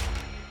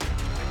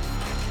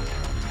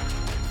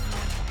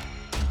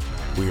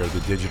 We are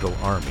the digital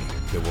army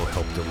that will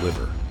help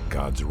deliver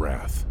God's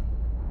wrath.